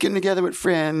like, just getting together with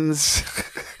friends.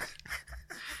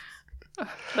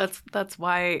 That's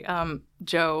why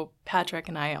Joe, Patrick,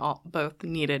 and I all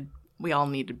needed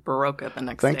Barocca the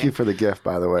next day. Thank you for the gift,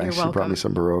 by the way. You're she welcome. brought me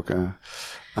some Barocca.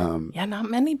 Not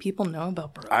many people know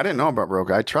about Barocca. I didn't know about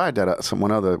Barocca. I tried that one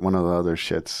of the other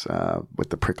shits with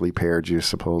the prickly pear juice,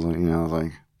 supposedly. I was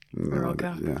like,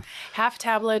 Barocca. Yeah. Half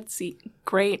tablet,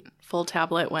 great. Full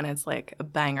tablet when it's like a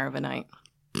banger of a night.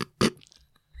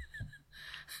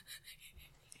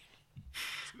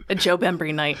 A Joe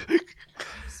Bembry night.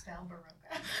 Spell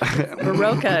Barocca.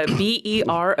 Barocca,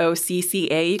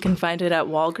 Berocca. You can find it at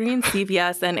Walgreens,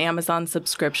 CVS, and Amazon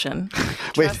subscription.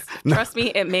 Trust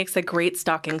me, it makes a great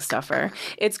stocking stuffer.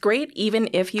 It's great even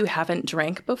if you haven't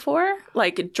drank before,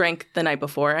 like drank the night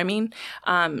before, I mean.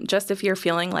 Just if you're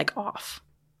feeling like off.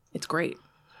 It's great.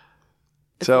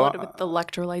 It's loaded with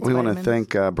electrolytes. We want to vitamins.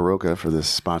 thank Barocca for this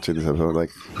sponsor this episode.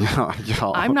 Like,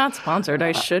 y'all. I'm not sponsored.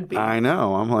 I should be. I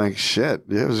know. I'm like, shit.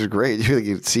 It was great.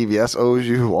 CVS owes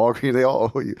you, Walgreens, they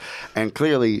all owe you. And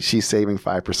clearly, she's saving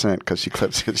 5% because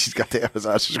she's got the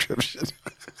Amazon subscription.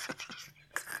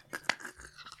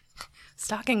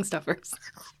 Stocking stuffers.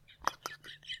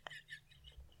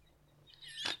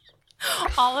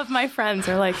 All of my friends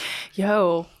are like,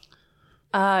 yo,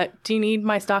 do you need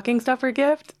my stocking stuffer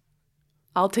gift?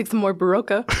 I'll take some more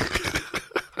Barocca.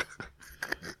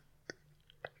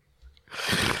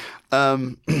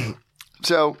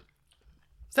 So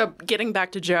So getting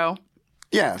back to Joe.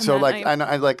 Yeah. So like I know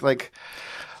I like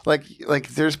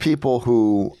there's people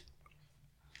who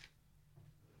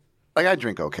like I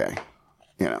drink okay,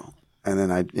 you know, and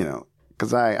then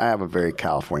because I have a very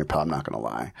California palate, I'm not gonna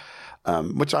lie,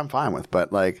 which I'm fine with,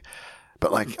 but like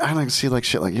I like see like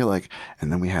shit like you're like,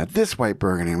 and then we had this white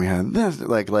burgundy and we had this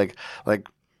like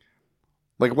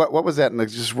what was that? And like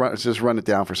just run it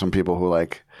down for some people who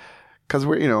like. Because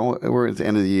we're at the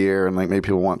end of the year and like maybe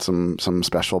people want some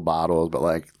special bottles, but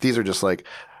like these are just like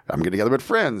I'm getting together with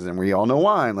friends and we all know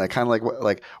wine. Like kind of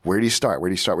like where do you start? Where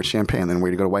do you start with champagne? Then where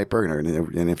do you go to white burgundy?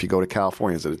 And if you go to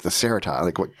California, is it the Serotype?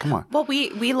 Like what? Come on. Well,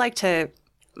 we like to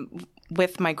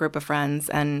with my group of friends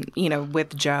and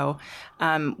with Joe,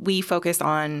 we focus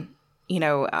on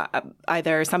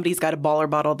either somebody's got a baller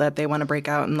bottle that they want to break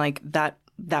out and like that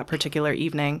particular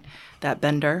evening, that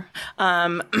bender,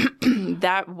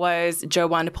 that was Joe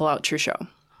wanted to pull out True Show.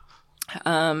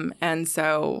 And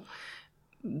so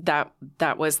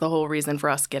that was the whole reason for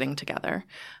us getting together.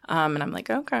 And I'm like,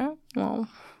 okay, well,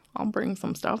 I'll bring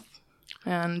some stuff.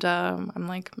 And I'm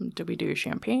like, do we do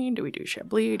champagne? Do we do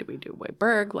Chablis? Do we do White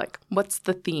Berg? Like, what's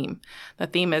the theme? The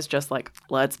theme is just like,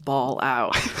 let's ball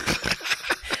out.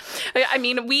 I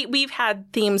mean, we've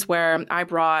had themes where I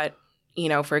brought,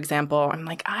 for example, I'm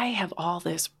like, I have all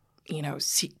this,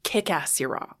 kick-ass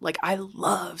Syrah. Like, I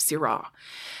love Syrah.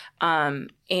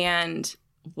 And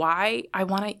why? I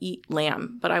want to eat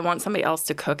lamb, but I want somebody else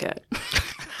to cook it.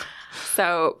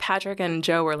 So Patrick and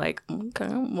Joe were like, okay,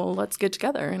 well, let's get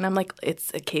together. And I'm like,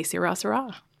 it's a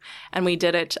Syrah. And we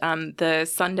did it the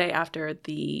Sunday after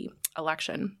the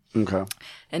election. Okay.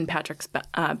 In Patrick's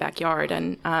backyard.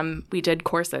 And we did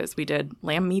courses. We did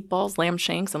lamb meatballs, lamb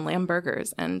shanks, and lamb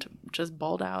burgers, and just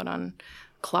balled out on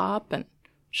Klopp and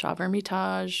Chat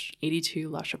Hermitage, 82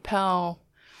 La Chapelle.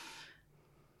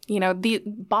 The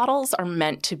bottles are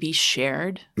meant to be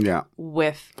shared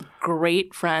with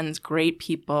great friends, great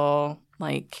people,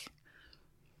 like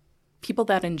people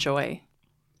that enjoy,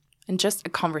 and just a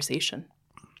conversation.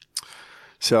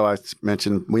 So I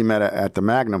mentioned we met at the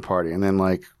Magnum party, and then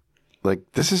like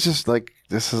this is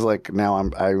now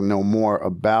I know more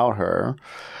about her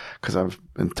because I've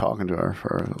been talking to her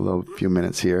for a few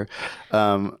minutes here.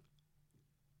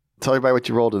 Tell everybody what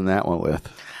you rolled in that one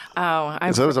with. Oh,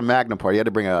 so it was a Magnum party. You had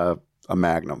to bring a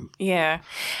Magnum. Yeah,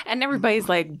 and everybody's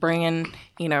like bringing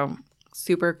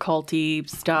super culty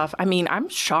stuff. I mean, I'm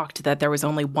shocked that there was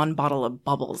only one bottle of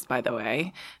bubbles. By the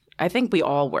way, I think we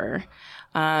all were.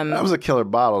 That was a killer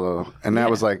bottle though, and that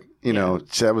was like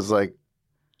that was like.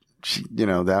 She,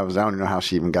 that was I don't even know how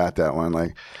she even got that one.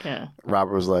 Like,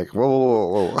 Robert was like,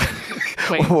 whoa.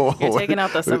 Wait, whoa. You're taking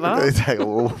out the Sabel? He's like,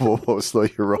 whoa, slow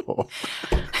your roll.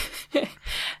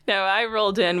 No, I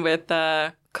rolled in with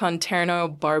Conterno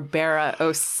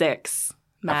Barbera 06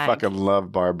 mag. I fucking love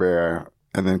Barbera,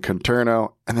 and then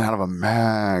Conterno, and then out of a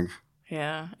mag.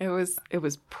 Yeah, it was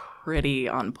pretty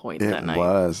on point that night. It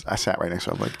was. I sat right next to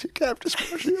her. I'm like, do you have just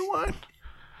finish your wine?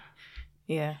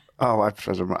 Yeah. Oh, I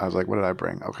was like, what did I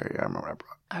bring? Okay, yeah, I remember what I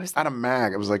brought. I was at a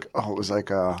mag. It was like,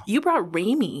 you brought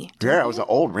Ramey. Yeah, it was an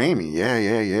old Ramey.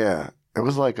 Yeah. It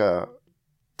was like a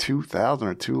 2000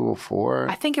 or 204.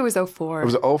 I think it was 04. It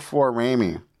was an 04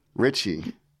 Ramey,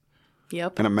 Richie.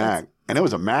 Yep. And a mag. And it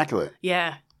was immaculate.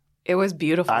 Yeah. It was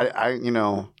beautiful. And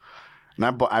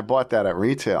I bought that at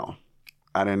retail.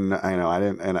 And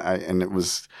it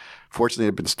was, fortunately, it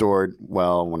had been stored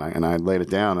well when I laid it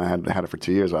down. I had it for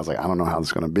 2 years. I was like, I don't know how this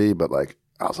is going to be, but like,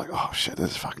 I was like, oh shit,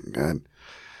 this is fucking good.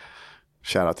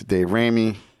 Shout out to Dave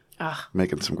Ramey,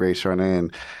 making some great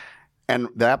Chardonnay. And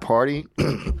that party,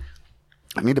 I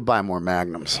need to buy more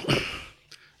Magnums.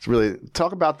 It's really,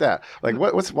 talk about that. Like,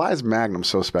 why is Magnum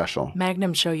so special?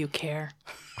 Magnum show you care.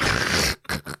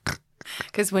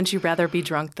 Because wouldn't you rather be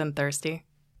drunk than thirsty?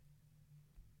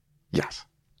 Yes.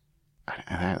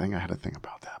 I think I had to think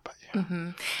about that, but yeah. Mm-hmm.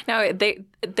 Now,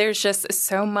 there's just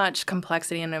so much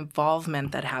complexity and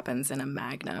involvement that happens in a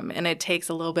Magnum, and it takes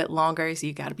a little bit longer, so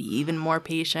you got to be even more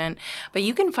patient. But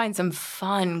you can find some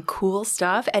fun, cool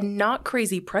stuff and not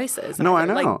crazy prices. No, I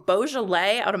know. Like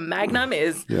Beaujolais out of Magnum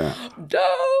is dope.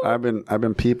 I've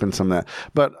been peeping some of that,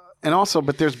 but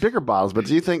there's bigger bottles. But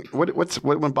do you think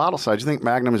when bottle size? Do you think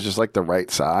Magnum is just like the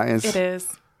right size? It is.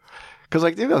 Because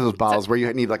like you know those bottles where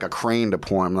you need like a crane to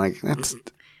pour them. Like that's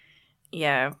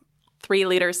 3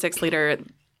 liter, 6 liter,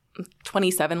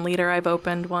 27 liter. I've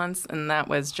opened once, and that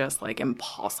was just like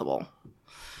impossible.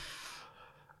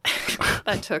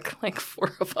 That took like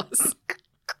 4 of us.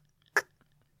 I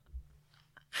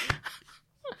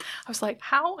was like,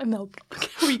 how in the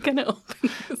fuck are we gonna open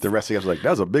this? The rest of you guys were like,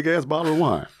 that's a big ass bottle of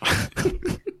wine.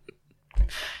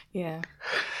 Yeah.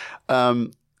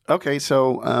 Okay,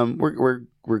 so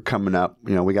we're coming up.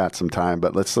 You know, we got some time,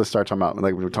 but let's start talking about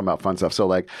like we were talking about fun stuff. So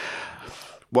like,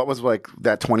 what was like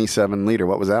that 27 liter?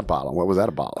 What was that bottle? What was that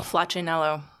a bottle of?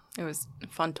 Flaccinello. It was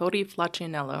Fontori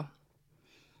Flaccinello.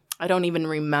 I don't even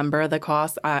remember the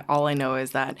cost. All I know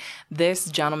is that this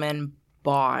gentleman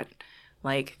bought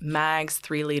like mags,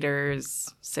 3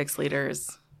 liters, 6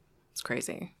 liters. It's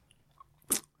crazy.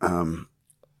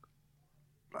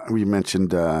 We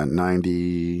mentioned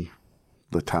 90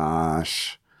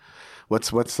 Latache.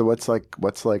 What's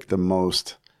like the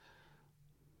most?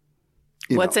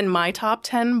 What's in my top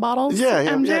 10 bottles? Yeah.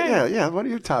 MJ? What are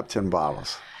your top 10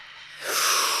 bottles?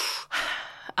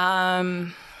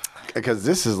 Because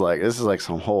this is like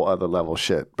some whole other level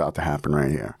shit about to happen right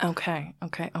here. Okay.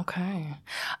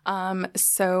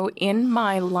 So in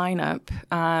my lineup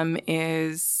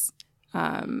is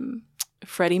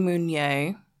Freddie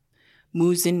Mounier,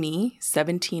 Mousini,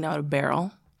 17 out of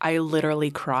barrel. I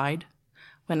literally cried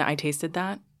when I tasted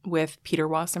that with Peter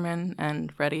Wasserman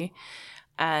and Freddie.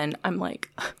 And I'm like,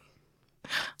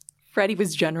 Freddie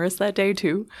was generous that day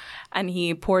too. And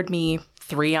he poured me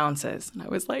 3 ounces. And I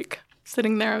was like,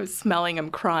 sitting there, I was smelling him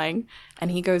crying.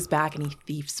 And he goes back and he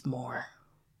thieves more.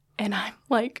 And I'm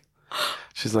like,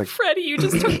 she's like, Freddie, you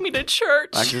just took me to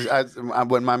church.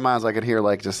 When my mind's, I could hear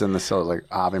like just in the cell, like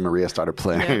Ave Maria started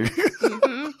playing. Yeah.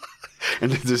 Mm-hmm.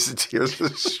 And just tears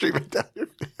just streaming down your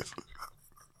face.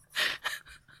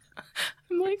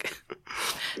 I'm like,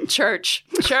 church,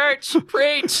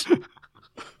 preach.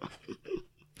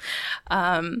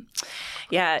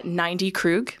 90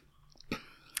 Krug.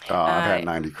 Oh, I've had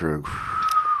 90 Krug.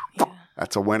 Yeah.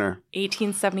 That's a winner.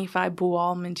 1875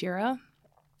 Bual Madeira.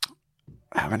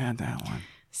 I haven't had that one.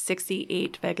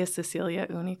 68 Vega Sicilia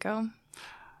Unico.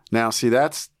 Now, see,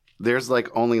 there's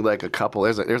like only like a couple.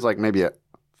 There's like maybe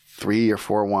 3 or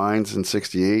 4 wines in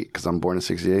 68 because I'm born in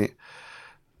 68.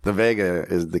 The Vega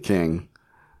is the king.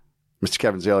 Mr.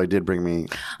 Kevin Zaley did bring me.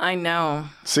 I know.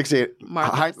 68.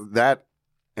 And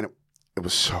it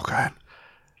was so good.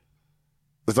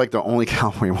 It's like the only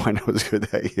California wine that was good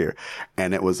that year.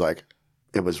 And it was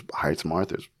Heights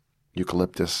Martha's,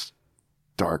 eucalyptus,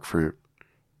 dark fruit,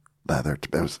 leather.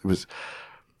 It was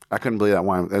I couldn't believe that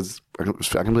wine. I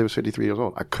couldn't believe it was 53 years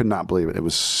old. I could not believe it. It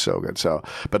was so good. So,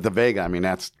 but the Vega, I mean,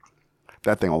 that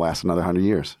thing will last another 100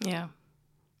 years. Yeah.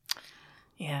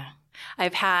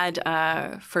 I've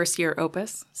had first year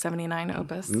Opus, 79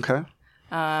 Opus. Okay.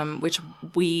 Which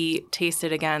we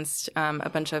tasted against a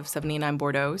bunch of 79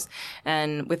 Bordeaux's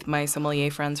and with my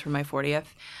sommelier friends for my 40th.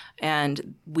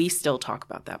 And we still talk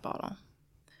about that bottle.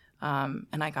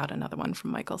 And I got another one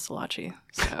from Michael Salacci.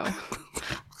 So,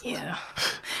 yeah.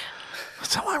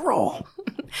 That's how I roll.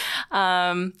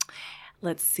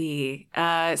 Let's see.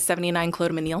 79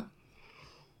 Claude Menil.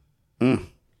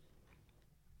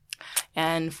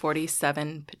 And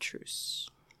 47 Petrus.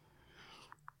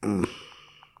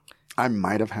 I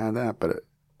might have had that, but it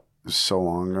was so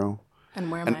long ago. And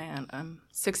where am I at? I'm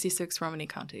 66 Romani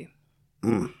Conti.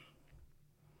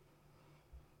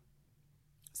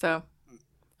 So,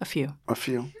 a few.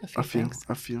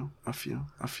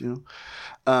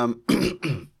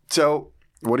 So,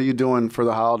 what are you doing for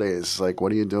the holidays? Like,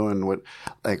 what are you doing? What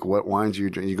wines you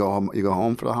drink? You go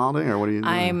home for the holiday, or what are you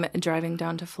doing? I'm driving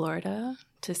down to Florida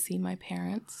to see my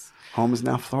parents. Home is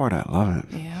now Florida. I love it.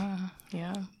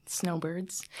 Yeah.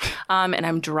 Snowbirds. And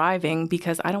I'm driving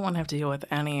because I don't want to have to deal with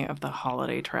any of the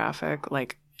holiday traffic,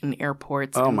 like in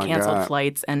airports and canceled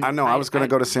flights. And I know. I was going to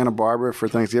go to Santa Barbara for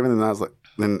Thanksgiving, and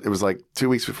then it was like 2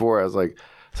 weeks before. I was like,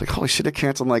 it's like, holy shit, they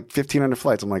canceled like 1,500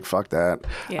 flights. I'm like, fuck that.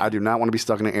 Yeah. I do not want to be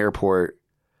stuck in an airport.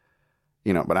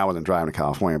 You know, but I wasn't driving to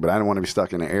California, but I didn't want to be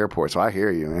stuck in an airport. So I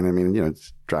hear you. And I mean, you know,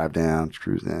 drive down,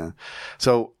 cruise down.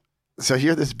 So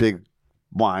you're this big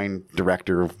wine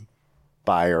director,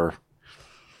 buyer,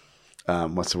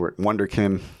 what's the word?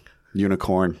 Wonderkin,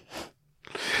 unicorn.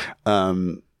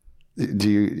 Do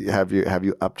you have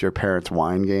you upped your parents'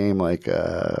 wine game? Like,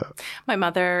 my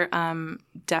mother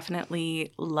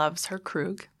definitely loves her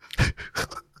Krug.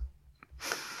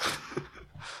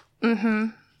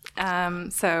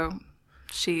 So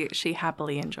she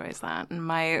happily enjoys that, and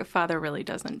my father really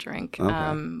doesn't drink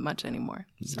much anymore.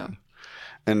 So.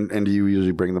 And do you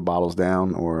usually bring the bottles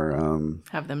down or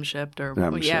have them shipped or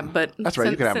shipped. But that's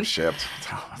right, you can have them shipped.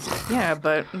 Yeah,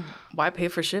 but why pay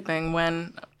for shipping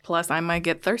when plus I might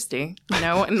get thirsty,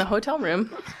 in the hotel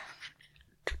room.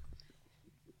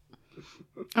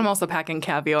 I'm also packing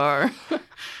caviar,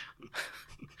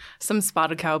 some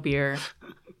Spotted Cow beer,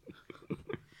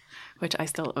 which I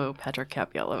still owe Patrick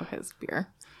Capiello his beer.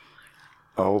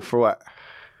 Oh, for what?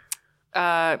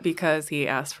 Because he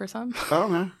asked for some. Oh,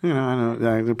 man. You know, I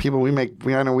know. Yeah, people, we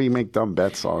make dumb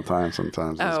bets all the time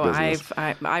sometimes. In this business.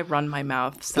 I run my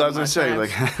mouth so I was going to say,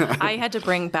 like... I had to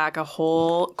bring back a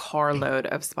whole carload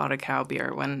of Spotted Cow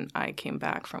beer when I came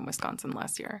back from Wisconsin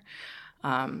last year.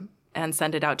 And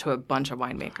send it out to a bunch of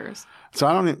winemakers. So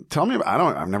I've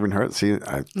never even heard. See,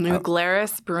 New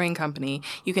Glarus Brewing Company.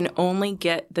 You can only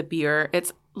get the beer.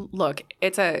 It's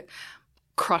a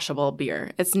crushable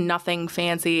beer. It's nothing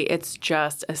fancy. It's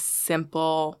just a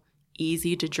simple,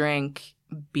 easy to drink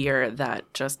beer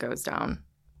that just goes down.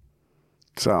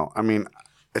 So, I mean,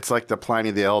 it's like the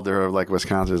Pliny the Elder of like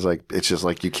Wisconsin. Is like, it's just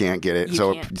like you can't get it.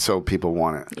 So people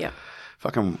want it. Yeah.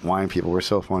 Fucking wine people. We're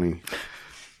so funny.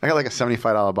 I got like a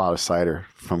 $75 bottle of cider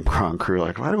from Grand Cru.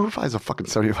 Like, who buys a fucking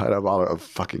 $75 bottle of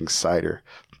fucking cider?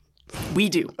 We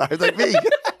do. I was like, me.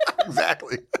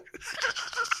 Exactly.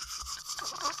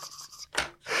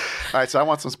 All right, so I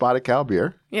want some Spotted Cow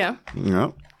beer. Yeah.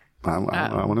 Yep. I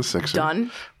want a sixer.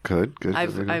 Done. Good.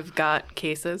 I've got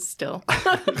cases still.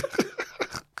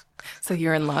 So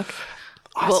you're in luck.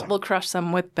 Awesome. We'll crush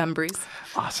some with Bembries.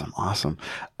 Awesome.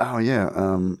 Oh,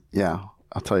 yeah. Yeah,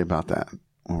 I'll tell you about that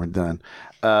when we're done.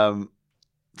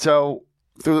 So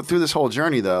through this whole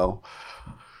journey, though,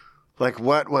 like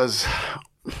what was,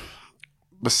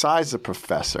 besides the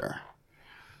professor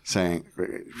saying,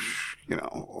 you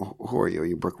know, who are you? Are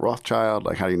you Brooke Rothschild?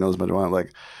 Like, how do you know this much wine?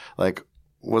 Like,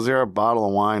 was there a bottle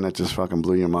of wine that just fucking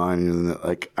blew your mind? And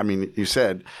like, I mean, you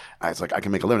said, it's like, I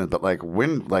can make a living, but like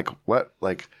when, like what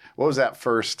was that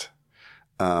first,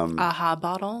 aha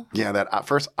bottle? Yeah, that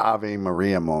first Ave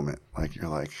Maria moment. Like, you're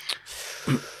like...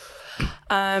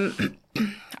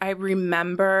 I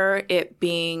remember it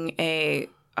being a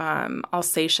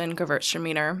Alsatian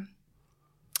Gewürztraminer,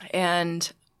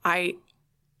 and I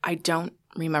don't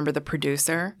remember the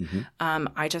producer. Mm-hmm.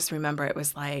 I just remember it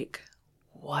was like,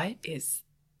 what is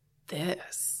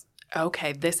this?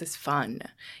 Okay, this is fun.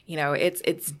 You know,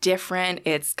 it's different.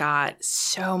 It's got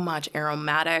so much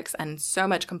aromatics and so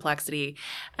much complexity,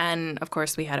 and of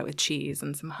course we had it with cheese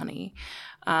and some honey.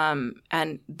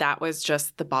 And that was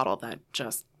just the bottle that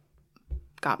just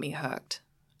got me hooked.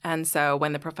 And so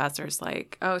when the professor's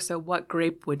like, oh, so what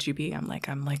grape would you be? I'm like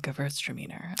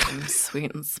Gewürztraminer. I'm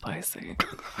sweet and spicy.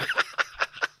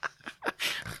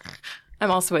 I'm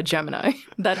also a Gemini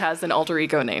that has an alter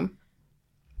ego name.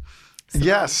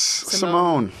 Yes,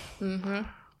 Simone. Mm-hmm.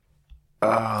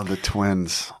 Oh, the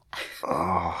twins.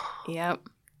 Oh. Yep.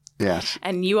 Yes.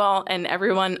 And you all and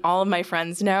everyone, all of my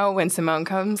friends know when Simone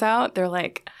comes out, they're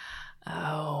like,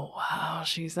 oh, wow,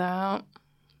 she's out.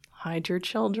 Hide your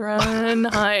children.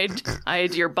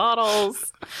 hide your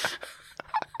bottles.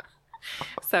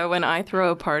 So when I throw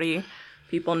a party,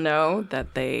 people know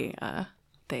that they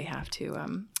have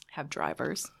to have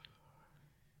drivers.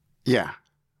 Yeah.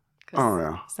 Oh,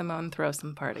 yeah. Simone throws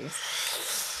some parties.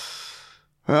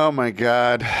 Oh, my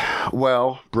God.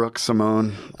 Well, Brooke,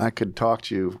 Simone, I could talk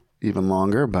to you even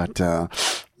longer, but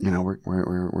you know,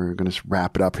 we're going to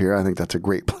wrap it up here. I think that's a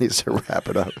great place to wrap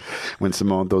it up. When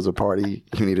Simone throws a party,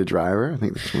 you need a driver. I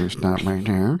think that's where we stop right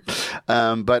there.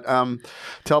 But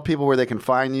tell people where they can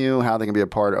find you, how they can be a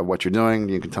part of what you're doing.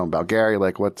 You can tell them about Gary.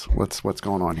 Like, what's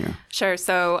going on here? Sure.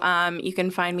 So you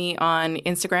can find me on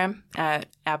Instagram at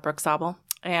Brooke Sabel,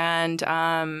 and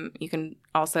you can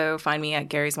also find me at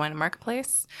Gary's Wine and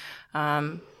Marketplace.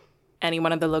 Any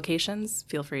one of the locations,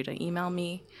 feel free to email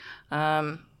me.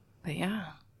 But yeah,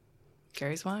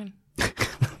 Gary's Wine.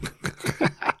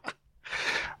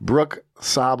 Brooke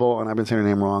Sabel, and I've been saying her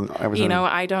name wrong.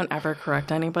 I don't ever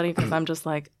correct anybody because I'm just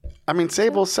like... I mean,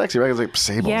 Sabel's sexy, right? It's like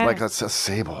Sabel. Yeah. Like, that's a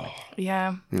Sabel.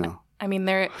 Yeah. You know. I mean,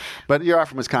 they're... But you're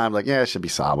from Wisconsin, like, yeah, it should be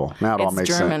Sabel. Now it all makes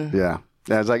German. sense. Yeah.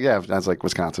 That's like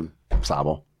Wisconsin.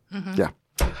 Sabel. Mm-hmm. Yeah.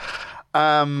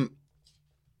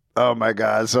 Oh, my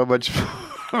God. So much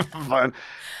fun.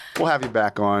 We'll have you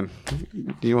back on.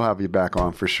 You'll have you back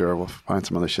on for sure. We'll find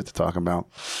some other shit to talk about.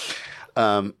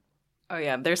 Oh,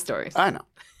 yeah. There's stories. I know.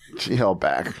 She held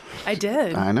back. I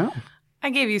did. I know. I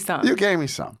gave you some. You gave me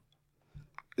some.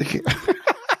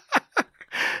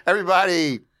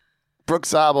 Everybody, Brooke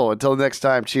Sabel. Until next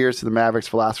time, cheers to the Mavericks,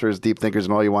 philosophers, deep thinkers,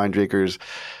 and all you wine drinkers.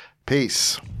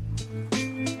 Peace.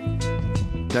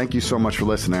 Thank you so much for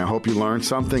listening. I hope you learned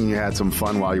something. You had some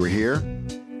fun while you were here.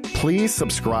 Please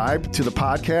subscribe to the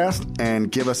podcast and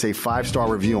give us a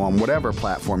 5-star review on whatever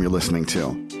platform you're listening to.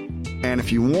 And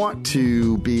if you want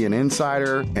to be an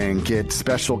insider and get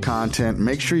special content,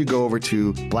 make sure you go over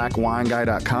to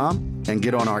blackwineguy.com and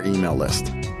get on our email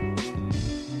list.